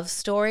love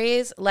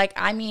stories. Like,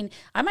 I mean,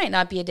 I might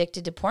not be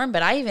addicted to porn,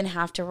 but I even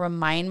have to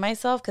remind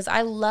myself, because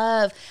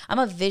I'm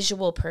a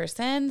visual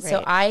person. Right.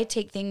 So I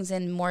take things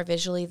in more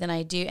visually than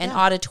I do, and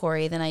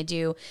auditory than I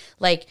do,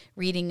 like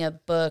reading a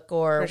book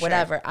or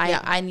whatever.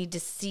 I need to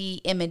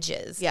see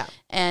images. Yeah.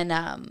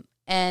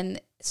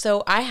 And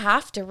so I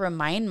have to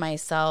remind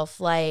myself,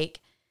 like,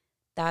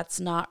 that's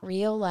not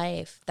real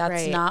life.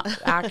 That's not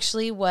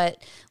actually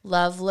what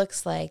love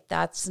looks like.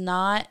 That's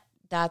not,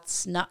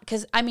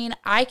 because I mean,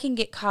 I can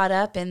get caught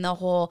up in the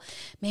whole,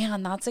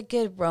 man, that's a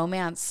good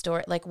romance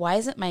story. Like, why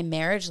isn't my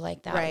marriage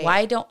like that? Right.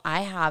 Why don't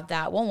I have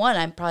that? Well, one,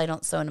 I probably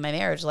don't sew into my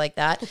marriage like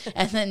that.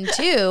 And then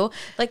two,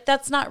 like,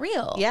 that's not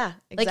real. Yeah,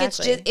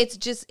 exactly. Like,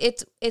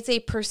 it's a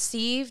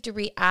perceived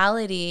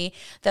reality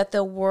that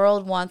the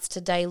world wants to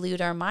dilute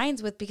our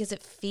minds with, because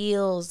it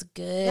feels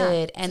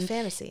good. Yeah, it's a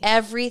fantasy.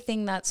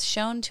 Everything that's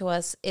shown to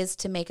us is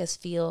to make us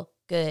feel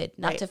good,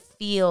 not to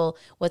feel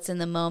what's in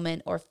the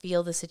moment, or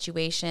feel the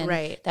situation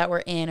that we're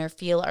in, or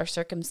feel our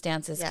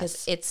circumstances,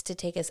 because it's to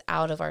take us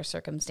out of our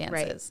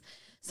circumstances.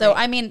 So,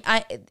 I mean,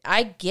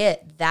 I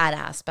get that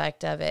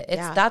aspect of it.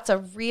 That's a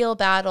real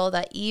battle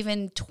that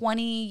even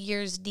 20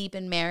 years deep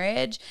in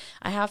marriage,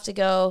 I have to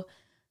go,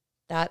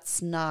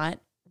 that's not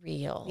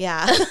real.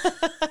 Yeah.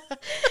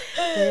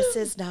 This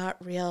is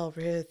not real,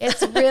 Ruth.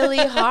 It's really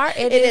hard.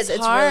 It is hard.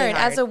 It's really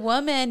hard. As a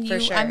woman,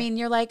 I mean,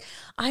 you're like,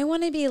 I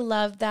want to be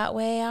loved that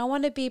way. I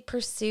want to be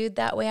pursued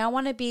that way. I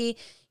want to be,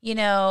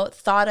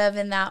 thought of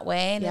in that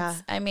way. And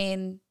it's, I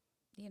mean,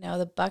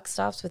 the buck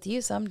stops with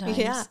you sometimes.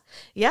 Yeah.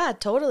 Yeah,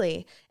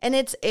 totally. And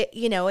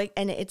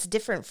and it's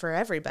different for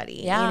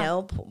everybody.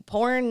 Yeah.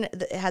 Porn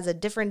has a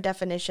different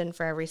definition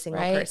for every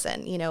single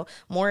person,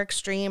 more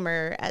extreme,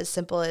 or as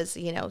simple as,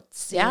 seeing a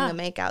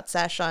makeout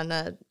sesh on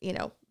a,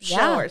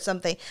 show or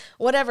something,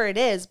 whatever it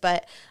is.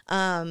 But,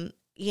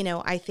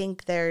 I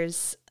think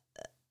there's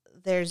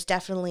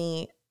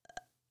definitely,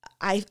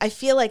 I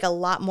feel like a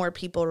lot more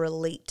people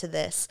relate to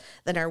this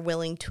than are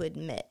willing to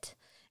admit,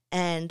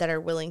 and that are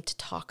willing to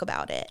talk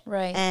about it.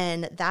 Right.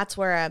 And that's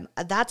where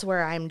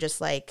I'm just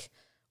like,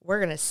 we're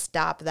going to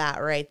stop that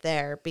right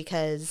there,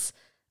 because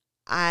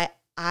I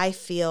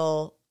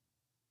feel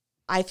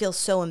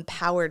so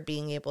empowered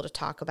being able to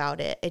talk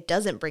about it. It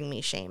doesn't bring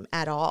me shame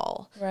at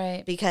all.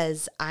 Right.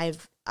 Because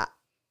I've,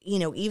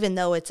 even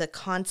though it's a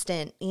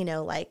constant,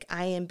 like,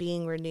 I am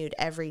being renewed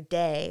every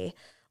day,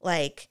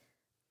 like,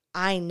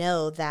 I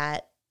know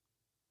that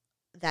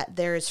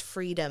there is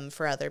freedom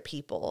for other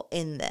people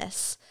in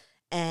this.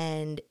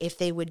 And if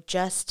they would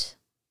just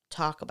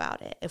talk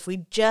about it, if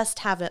we just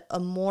have a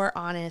more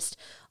honest,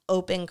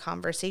 open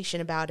conversation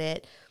about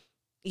it,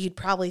 you'd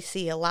probably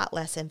see a lot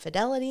less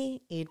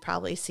infidelity. You'd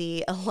probably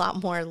see a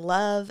lot more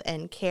love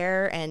and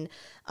care, and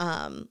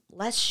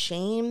less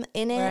shame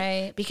in it.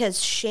 Right.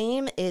 Because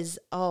shame is,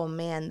 oh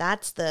man,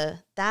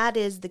 that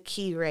is the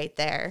key right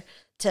there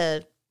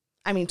to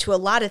a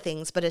lot of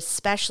things, but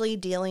especially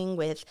dealing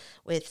with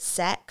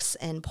sex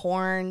and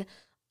porn,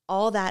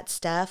 all that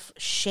stuff.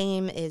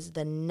 Shame is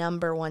the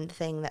number one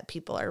thing that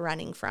people are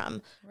running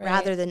from,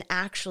 rather than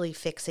actually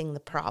fixing the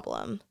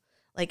problem,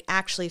 like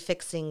actually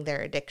fixing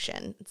their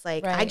addiction. It's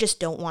like, I just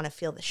don't want to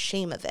feel the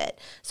shame of it.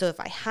 So if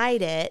I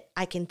hide it,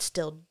 I can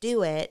still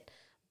do it,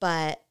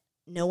 but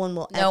no one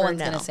will ever know. No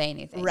one's going to say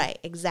anything. Right,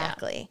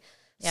 exactly.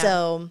 Yeah.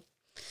 So...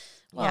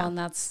 Well, and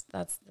that's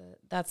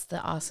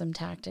the awesome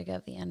tactic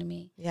of the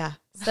enemy. Yeah.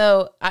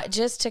 So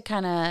just to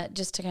kind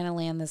of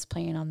land this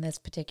plane on this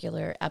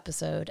particular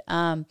episode,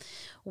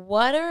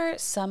 what are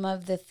some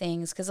of the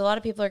things? Because a lot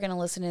of people are going to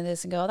listen to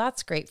this and go, oh,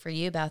 "That's great for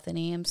you,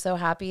 Bethany. I'm so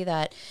happy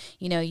that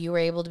you were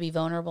able to be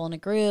vulnerable in a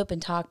group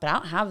and talk." But I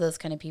don't have those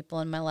kind of people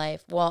in my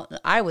life. Well,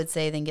 I would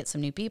say then get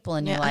some new people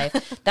in your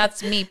life.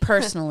 That's me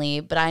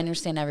personally, but I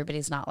understand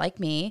everybody's not like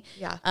me.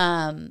 Yeah.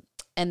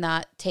 And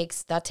that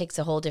takes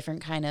a whole different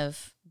kind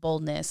of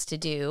boldness to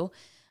do.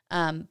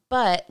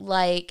 But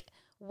like,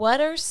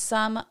 what are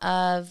some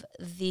of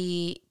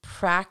the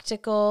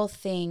practical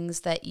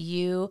things that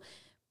you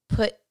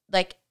put,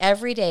 like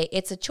every day?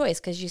 It's a choice,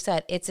 because you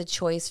said it's a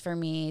choice for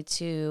me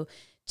to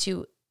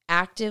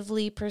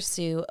actively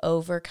pursue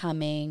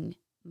overcoming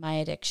my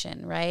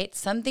addiction, right?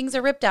 Some things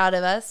are ripped out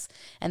of us,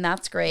 and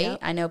that's great. Yep.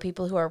 I know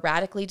people who are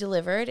radically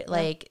delivered,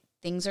 like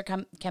things are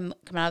come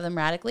out of them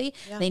radically.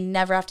 Yeah. They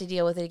never have to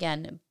deal with it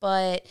again.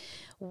 But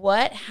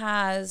what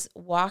has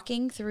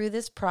walking through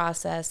this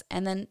process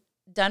and then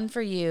done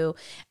for you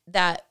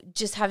that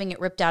just having it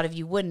ripped out of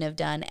you wouldn't have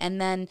done? And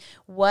then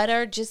what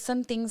are just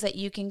some things that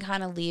you can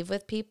kind of leave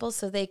with people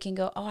so they can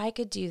go, oh, I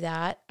could do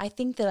that. I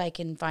think that I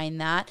can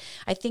find that.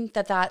 I think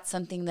that that's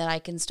something that I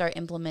can start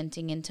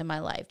implementing into my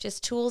life.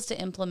 Just tools to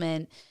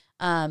implement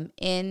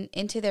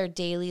into their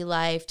daily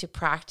life to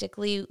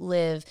practically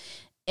live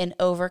an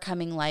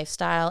overcoming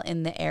lifestyle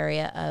in the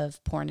area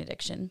of porn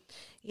addiction.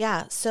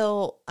 Yeah.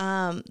 So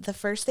the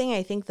first thing,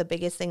 I think the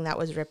biggest thing that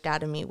was ripped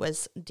out of me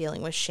was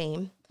dealing with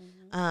shame.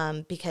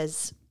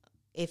 Because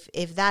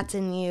if that's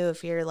in you,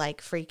 if you're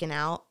like freaking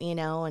out, you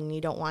know, and you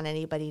don't want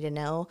anybody to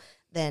know,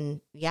 then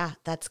yeah,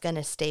 that's going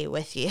to stay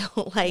with you.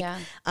 I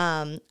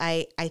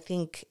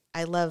think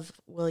I love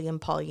William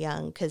Paul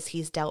Young because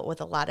he's dealt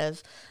with a lot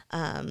of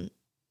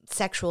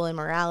sexual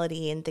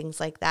immorality and things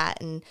like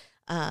that. And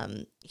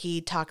he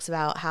talks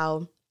about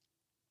how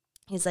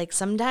he's like,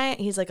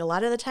 a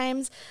lot of the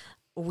times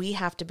we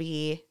have to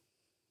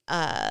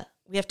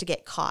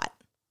get caught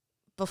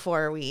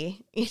before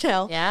we,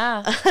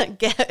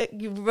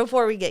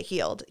 before we get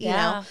healed, you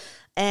know?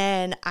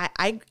 And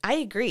I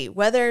agree,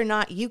 whether or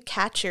not you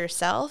catch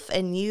yourself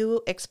and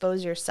you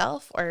expose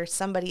yourself or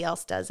somebody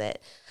else does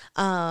it.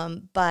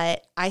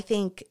 But I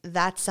think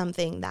that's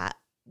something that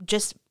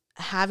just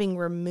having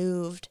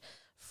removed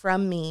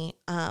from me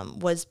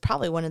was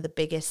probably one of the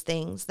biggest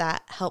things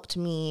that helped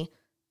me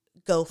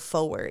go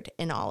forward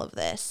in all of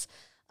this.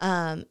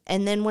 And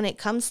then when it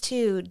comes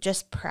to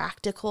just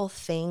practical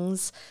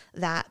things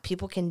that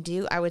people can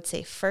do, I would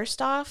say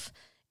first off,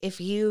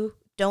 if you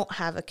don't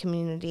have a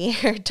community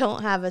or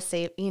don't have a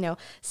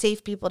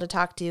safe people to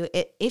talk to,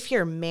 if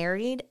you're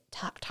married,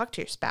 talk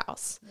to your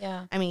spouse.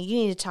 Yeah. I mean, you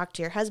need to talk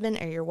to your husband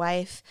or your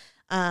wife,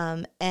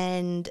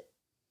 and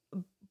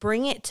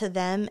bring it to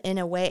them in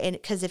a way. And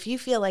because if you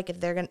feel like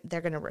if they're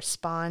going to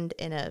respond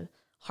in a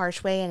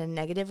harsh way, in a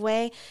negative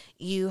way,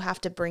 you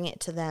have to bring it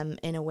to them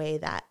in a way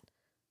that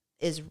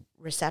is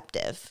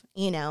receptive,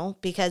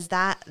 because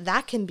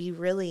that can be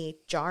really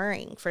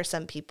jarring for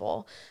some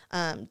people,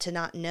 to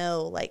not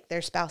know, like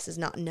their spouse is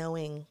not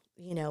knowing,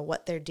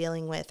 what they're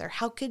dealing with, or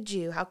how could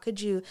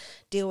you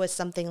deal with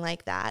something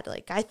like that?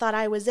 Like, I thought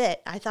I was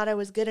it. I thought I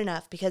was good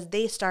enough, because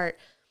they start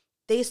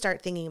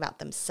thinking about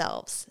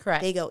themselves.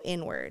 Correct. They go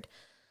inward.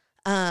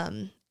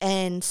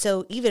 And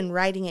so even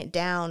writing it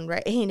down,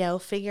 right,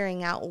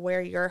 figuring out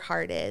where your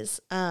heart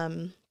is,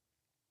 and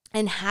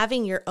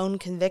having your own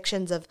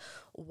convictions of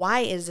why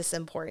is this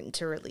important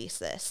to release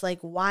this? Like,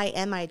 why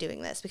am I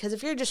doing this? Because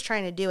if you're just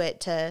trying to do it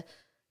to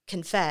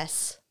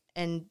confess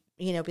and,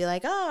 be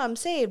like, oh, I'm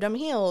saved, I'm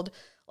healed,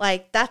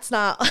 like that's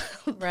not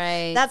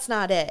right. That's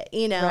not it,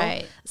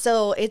 Right.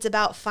 So it's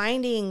about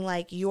finding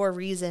like your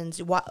reasons,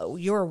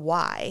 your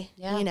why,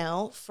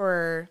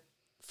 for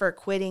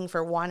quitting,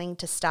 for wanting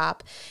to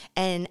stop,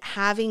 and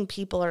having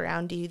people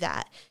around you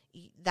that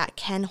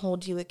can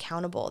hold you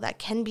accountable, that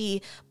can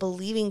be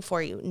believing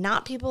for you,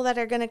 not people that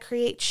are going to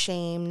create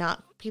shame,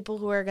 not people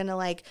who are going to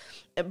like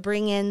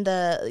bring in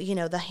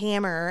the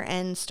hammer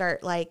and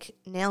start like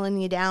nailing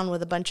you down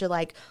with a bunch of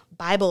like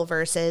Bible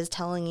verses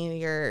telling you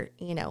you're,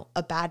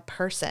 a bad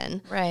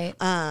person. Right.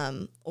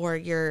 Or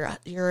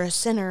you're a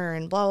sinner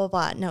and blah, blah,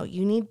 blah. No,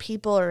 you need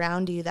people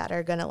around you that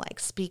are going to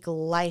like speak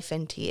life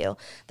into you,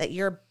 that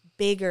you're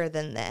bigger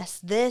than this.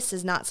 This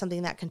is not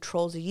something that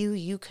controls you.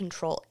 You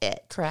control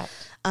it. Correct.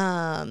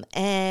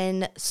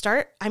 And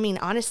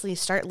honestly,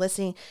 start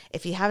listening.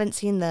 If you haven't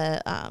seen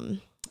the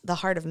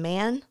Heart of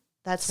Man,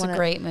 that's a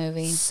great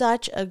movie.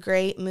 Such a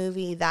great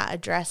movie that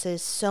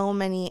addresses so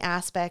many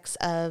aspects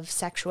of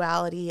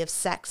sexuality, of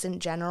sex in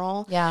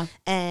general. Yeah.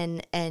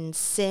 And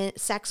sin,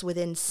 sex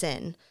within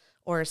sin,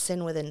 or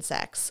sin within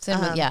sex.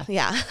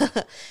 Yeah.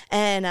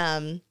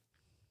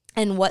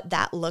 And what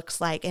that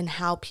looks like and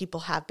how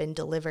people have been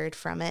delivered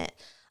from it.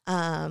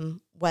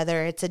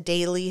 Whether it's a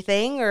daily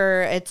thing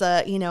or it's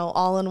a,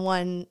 all in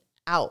one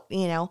out,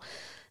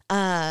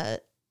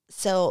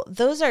 so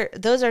those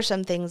are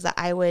some things that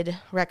I would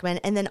recommend.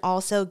 And then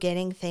also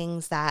getting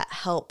things that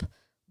help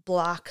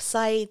block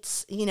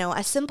sites,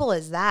 as simple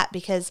as that,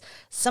 because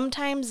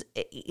sometimes,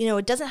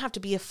 it doesn't have to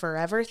be a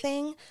forever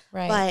thing,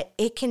 right? But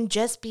it can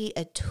just be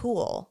a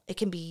tool. It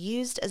can be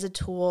used as a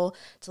tool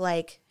to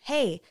like,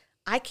 hey,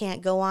 I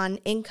can't go on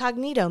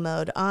incognito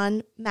mode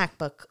on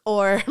MacBook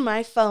or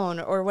my phone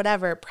or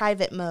whatever,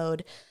 private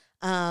mode,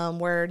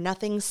 where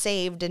nothing's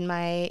saved in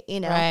my,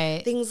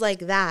 right. Things like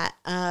that,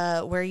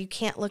 where you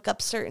can't look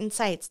up certain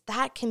sites.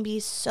 That can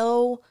be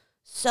so,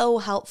 so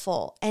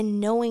helpful. And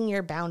knowing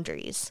your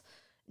boundaries,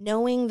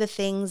 knowing the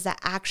things that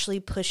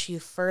actually push you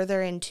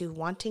further into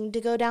wanting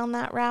to go down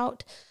that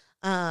route,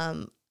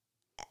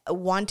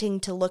 wanting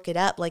to look it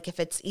up, like if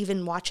it's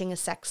even watching a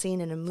sex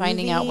scene in a movie.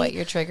 Finding out what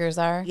your triggers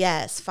are.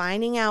 Yes,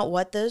 finding out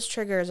what those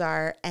triggers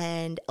are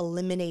and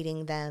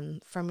eliminating them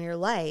from your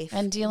life.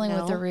 And dealing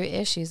with the root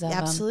issues of them.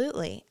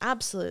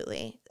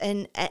 Absolutely.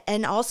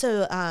 And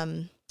also,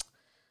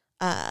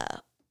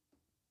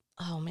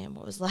 oh man,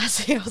 what was the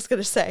last thing I was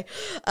going to say?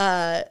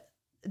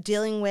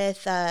 Dealing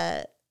with,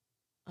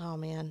 oh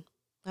man,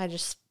 I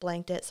just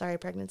blanked it. Sorry,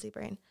 pregnancy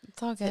brain.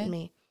 It's all It's hitting good.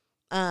 me.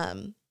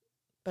 But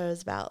it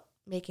was about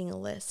making a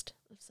list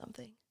of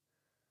something.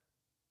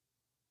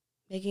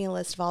 Making a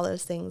list of all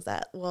those things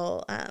that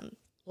will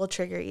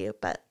trigger you,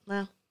 but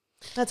well,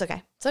 that's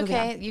okay. It's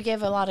okay. You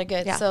gave a lot of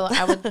good. Yeah. So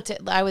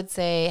I would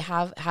say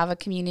have a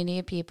community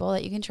of people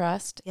that you can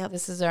trust. Yep.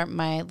 This is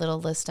my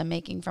little list I'm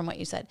making from what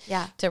you said.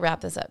 Yeah. To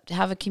wrap this up, to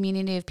have a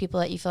community of people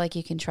that you feel like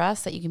you can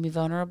trust, that you can be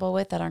vulnerable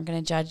with, that aren't going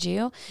to judge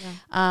you.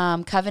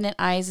 Yeah. Covenant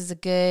Eyes is a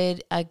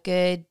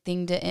good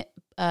thing to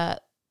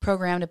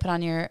program to put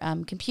on your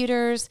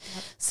computers,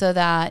 so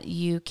that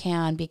you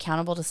can be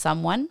accountable to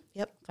someone.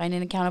 Yep. Find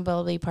an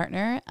accountability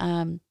partner.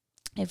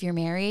 If you're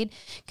married,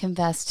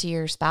 confess to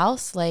your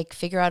spouse. Like,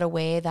 figure out a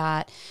way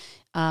that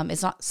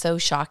it's not so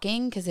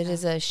shocking, because it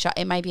is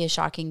it might be a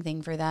shocking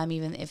thing for them,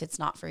 even if it's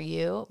not for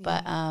you.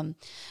 But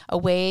a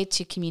way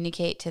to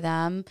communicate to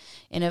them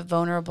in a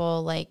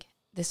vulnerable, like,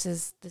 this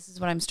is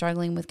what I'm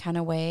struggling with kind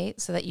of way,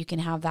 so that you can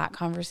have that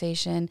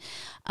conversation.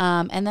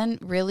 And then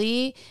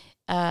really,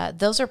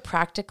 those are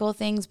practical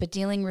things, but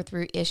dealing with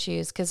root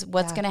issues, because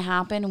what's going to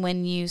happen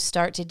when you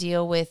start to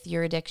deal with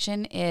your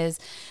addiction is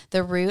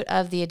the root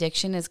of the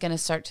addiction is going to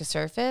start to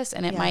surface,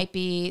 and it might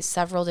be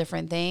several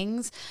different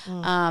things.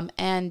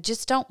 And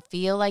just don't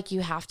feel like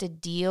you have to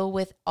deal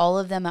with all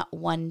of them at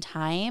one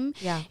time.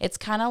 Yeah. It's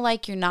kind of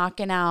like you're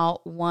knocking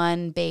out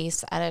one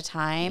base at a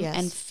time.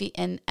 Yes.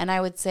 And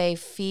I would say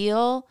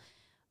feel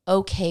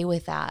okay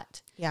with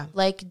that. Yeah.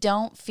 Like,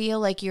 don't feel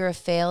like you're a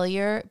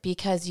failure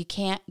because you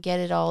can't get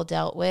it all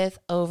dealt with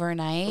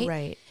overnight.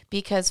 Right.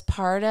 Because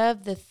part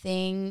of the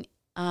thing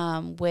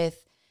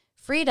with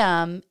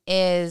freedom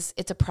is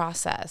it's a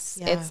process.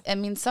 Yeah.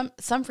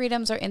 Some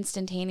freedoms are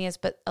instantaneous,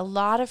 but a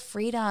lot of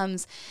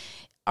freedoms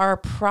are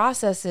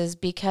processes,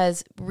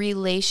 because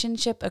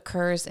relationship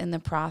occurs in the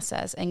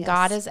process, and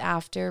God is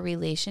after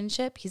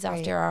relationship. He's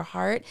after our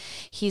heart.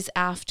 He's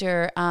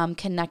after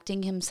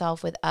connecting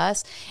himself with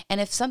us. And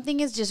if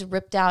something is just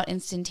ripped out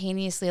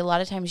instantaneously, a lot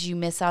of times you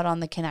miss out on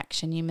the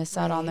connection. You miss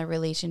out on the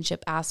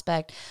relationship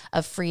aspect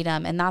of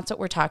freedom. And that's what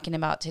we're talking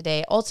about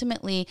today.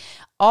 Ultimately,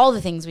 all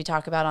the things we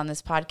talk about on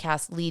this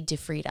podcast lead to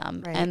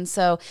freedom. Right. And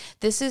so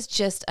this is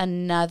just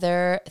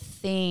another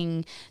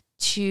thing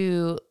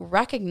to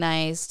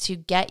recognize, to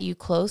get you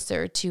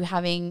closer to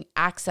having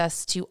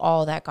access to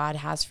all that God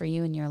has for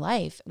you in your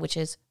life, which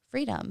is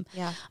freedom.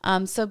 Yeah.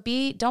 So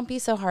don't be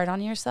so hard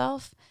on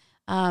yourself.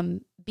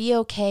 Be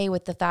okay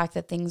with the fact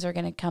that things are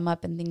going to come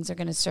up and things are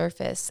going to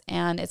surface,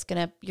 and you're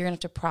going to have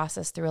to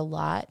process through a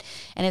lot,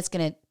 and it's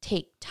going to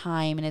take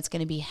time, and it's going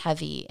to be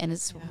heavy, and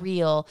it's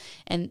real.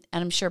 And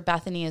I'm sure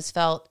Bethany has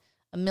felt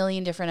a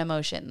million different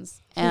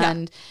emotions,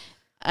 and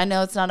I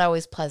know it's not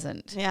always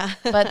pleasant. Yeah.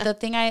 But the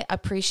thing I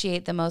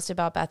appreciate the most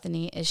about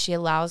Bethany is she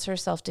allows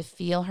herself to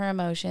feel her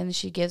emotions.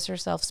 She gives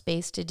herself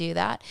space to do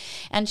that.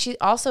 And she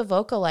also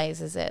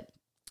vocalizes it.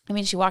 I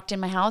mean, she walked in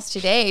my house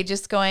today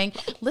just going,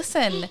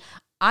 listen,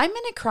 I'm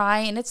going to cry,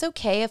 and it's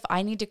okay if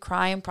I need to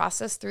cry and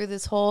process through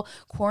this whole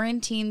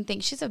quarantine thing.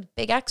 She's a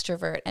big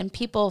extrovert, and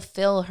people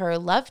fill her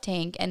love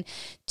tank. And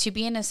to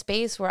be in a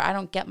space where I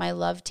don't get my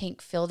love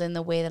tank filled in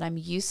the way that I'm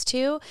used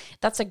to,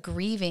 that's a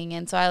grieving.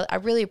 And so I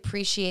really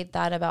appreciate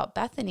that about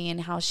Bethany,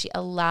 and how she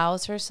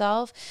allows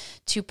herself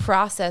to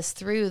process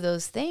through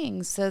those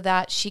things so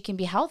that she can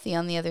be healthy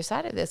on the other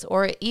side of this,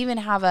 or even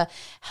have a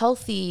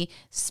healthy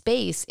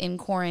space in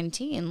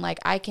quarantine. Like,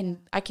 I can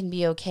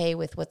be okay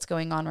with what's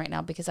going on right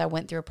now because I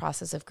went through a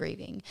process of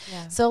grieving.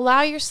 Yeah. So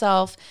allow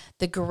yourself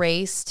the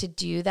grace to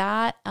do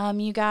that,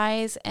 you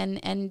guys,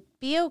 and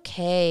be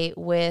okay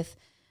with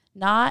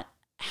not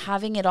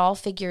having it all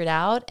figured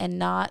out, and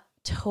not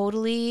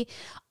totally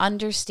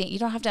understand. You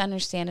don't have to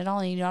understand it all,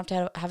 and you don't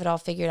have to have it all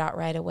figured out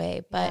right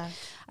away. But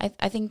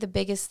I think the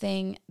biggest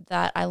thing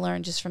that I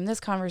learned just from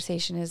this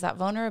conversation is that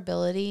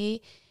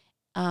vulnerability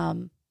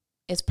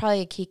is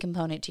probably a key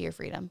component to your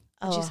freedom.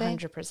 Would you say?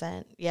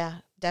 100%. Yeah,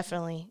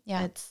 definitely.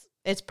 Yeah.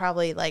 It's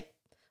probably like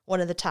one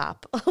of the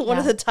top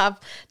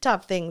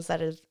top things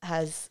that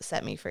has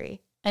set me free.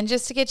 And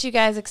just to get you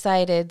guys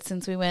excited,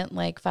 since we went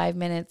like 5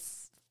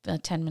 minutes,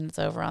 10 minutes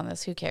over on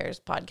this, who cares,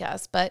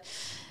 podcast. But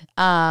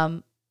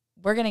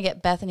we're going to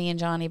get Bethany and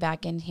Johnny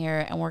back in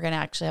here, and we're going to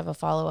actually have a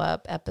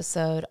follow-up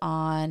episode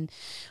on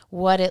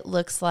what it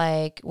looks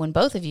like when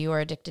both of you are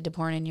addicted to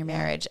porn in your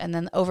marriage, and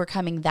then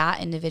overcoming that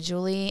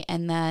individually,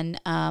 and then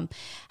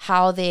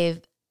how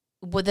they've,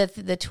 with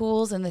the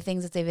tools and the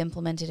things that they've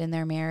implemented in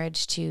their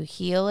marriage to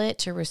heal it,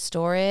 to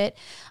restore it,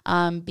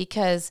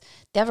 because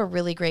they have a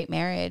really great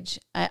marriage.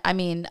 I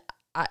mean,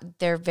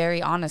 they're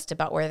very honest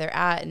about where they're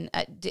at. And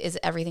is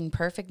everything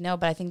perfect? No,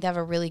 but I think they have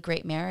a really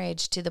great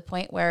marriage to the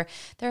point where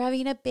they're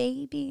having a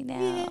baby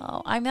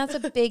now. I mean, that's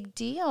a big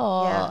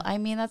deal. Yeah. I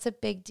mean, that's a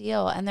big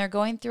deal. And they're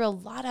going through a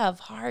lot of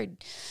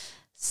hard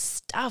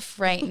stuff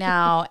right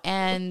now,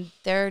 and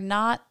they're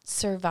not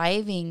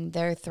surviving.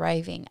 They're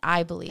thriving.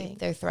 I believe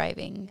they're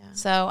thriving. Yeah.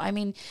 So, I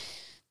mean,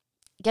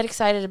 get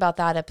excited about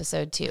that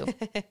episode too.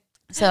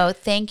 So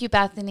thank you,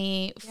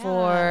 Bethany,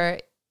 for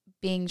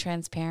being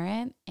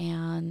transparent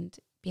and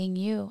being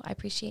you. I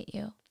appreciate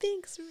you.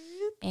 Thanks,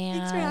 Ruth. And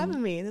Thanks for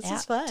having me. This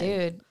is fun.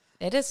 Dude.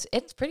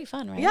 It's pretty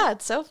fun, right? Yeah,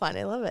 it's so fun.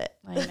 I love it.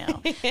 I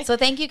know. So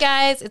thank you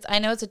guys. I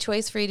know it's a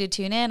choice for you to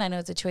tune in. I know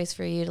it's a choice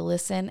for you to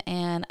listen.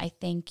 And I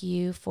thank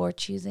you for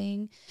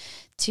choosing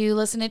to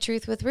listen to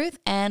Truth with Ruth.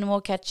 And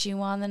we'll catch you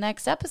on the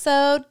next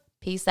episode.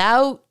 Peace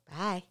out.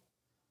 Bye.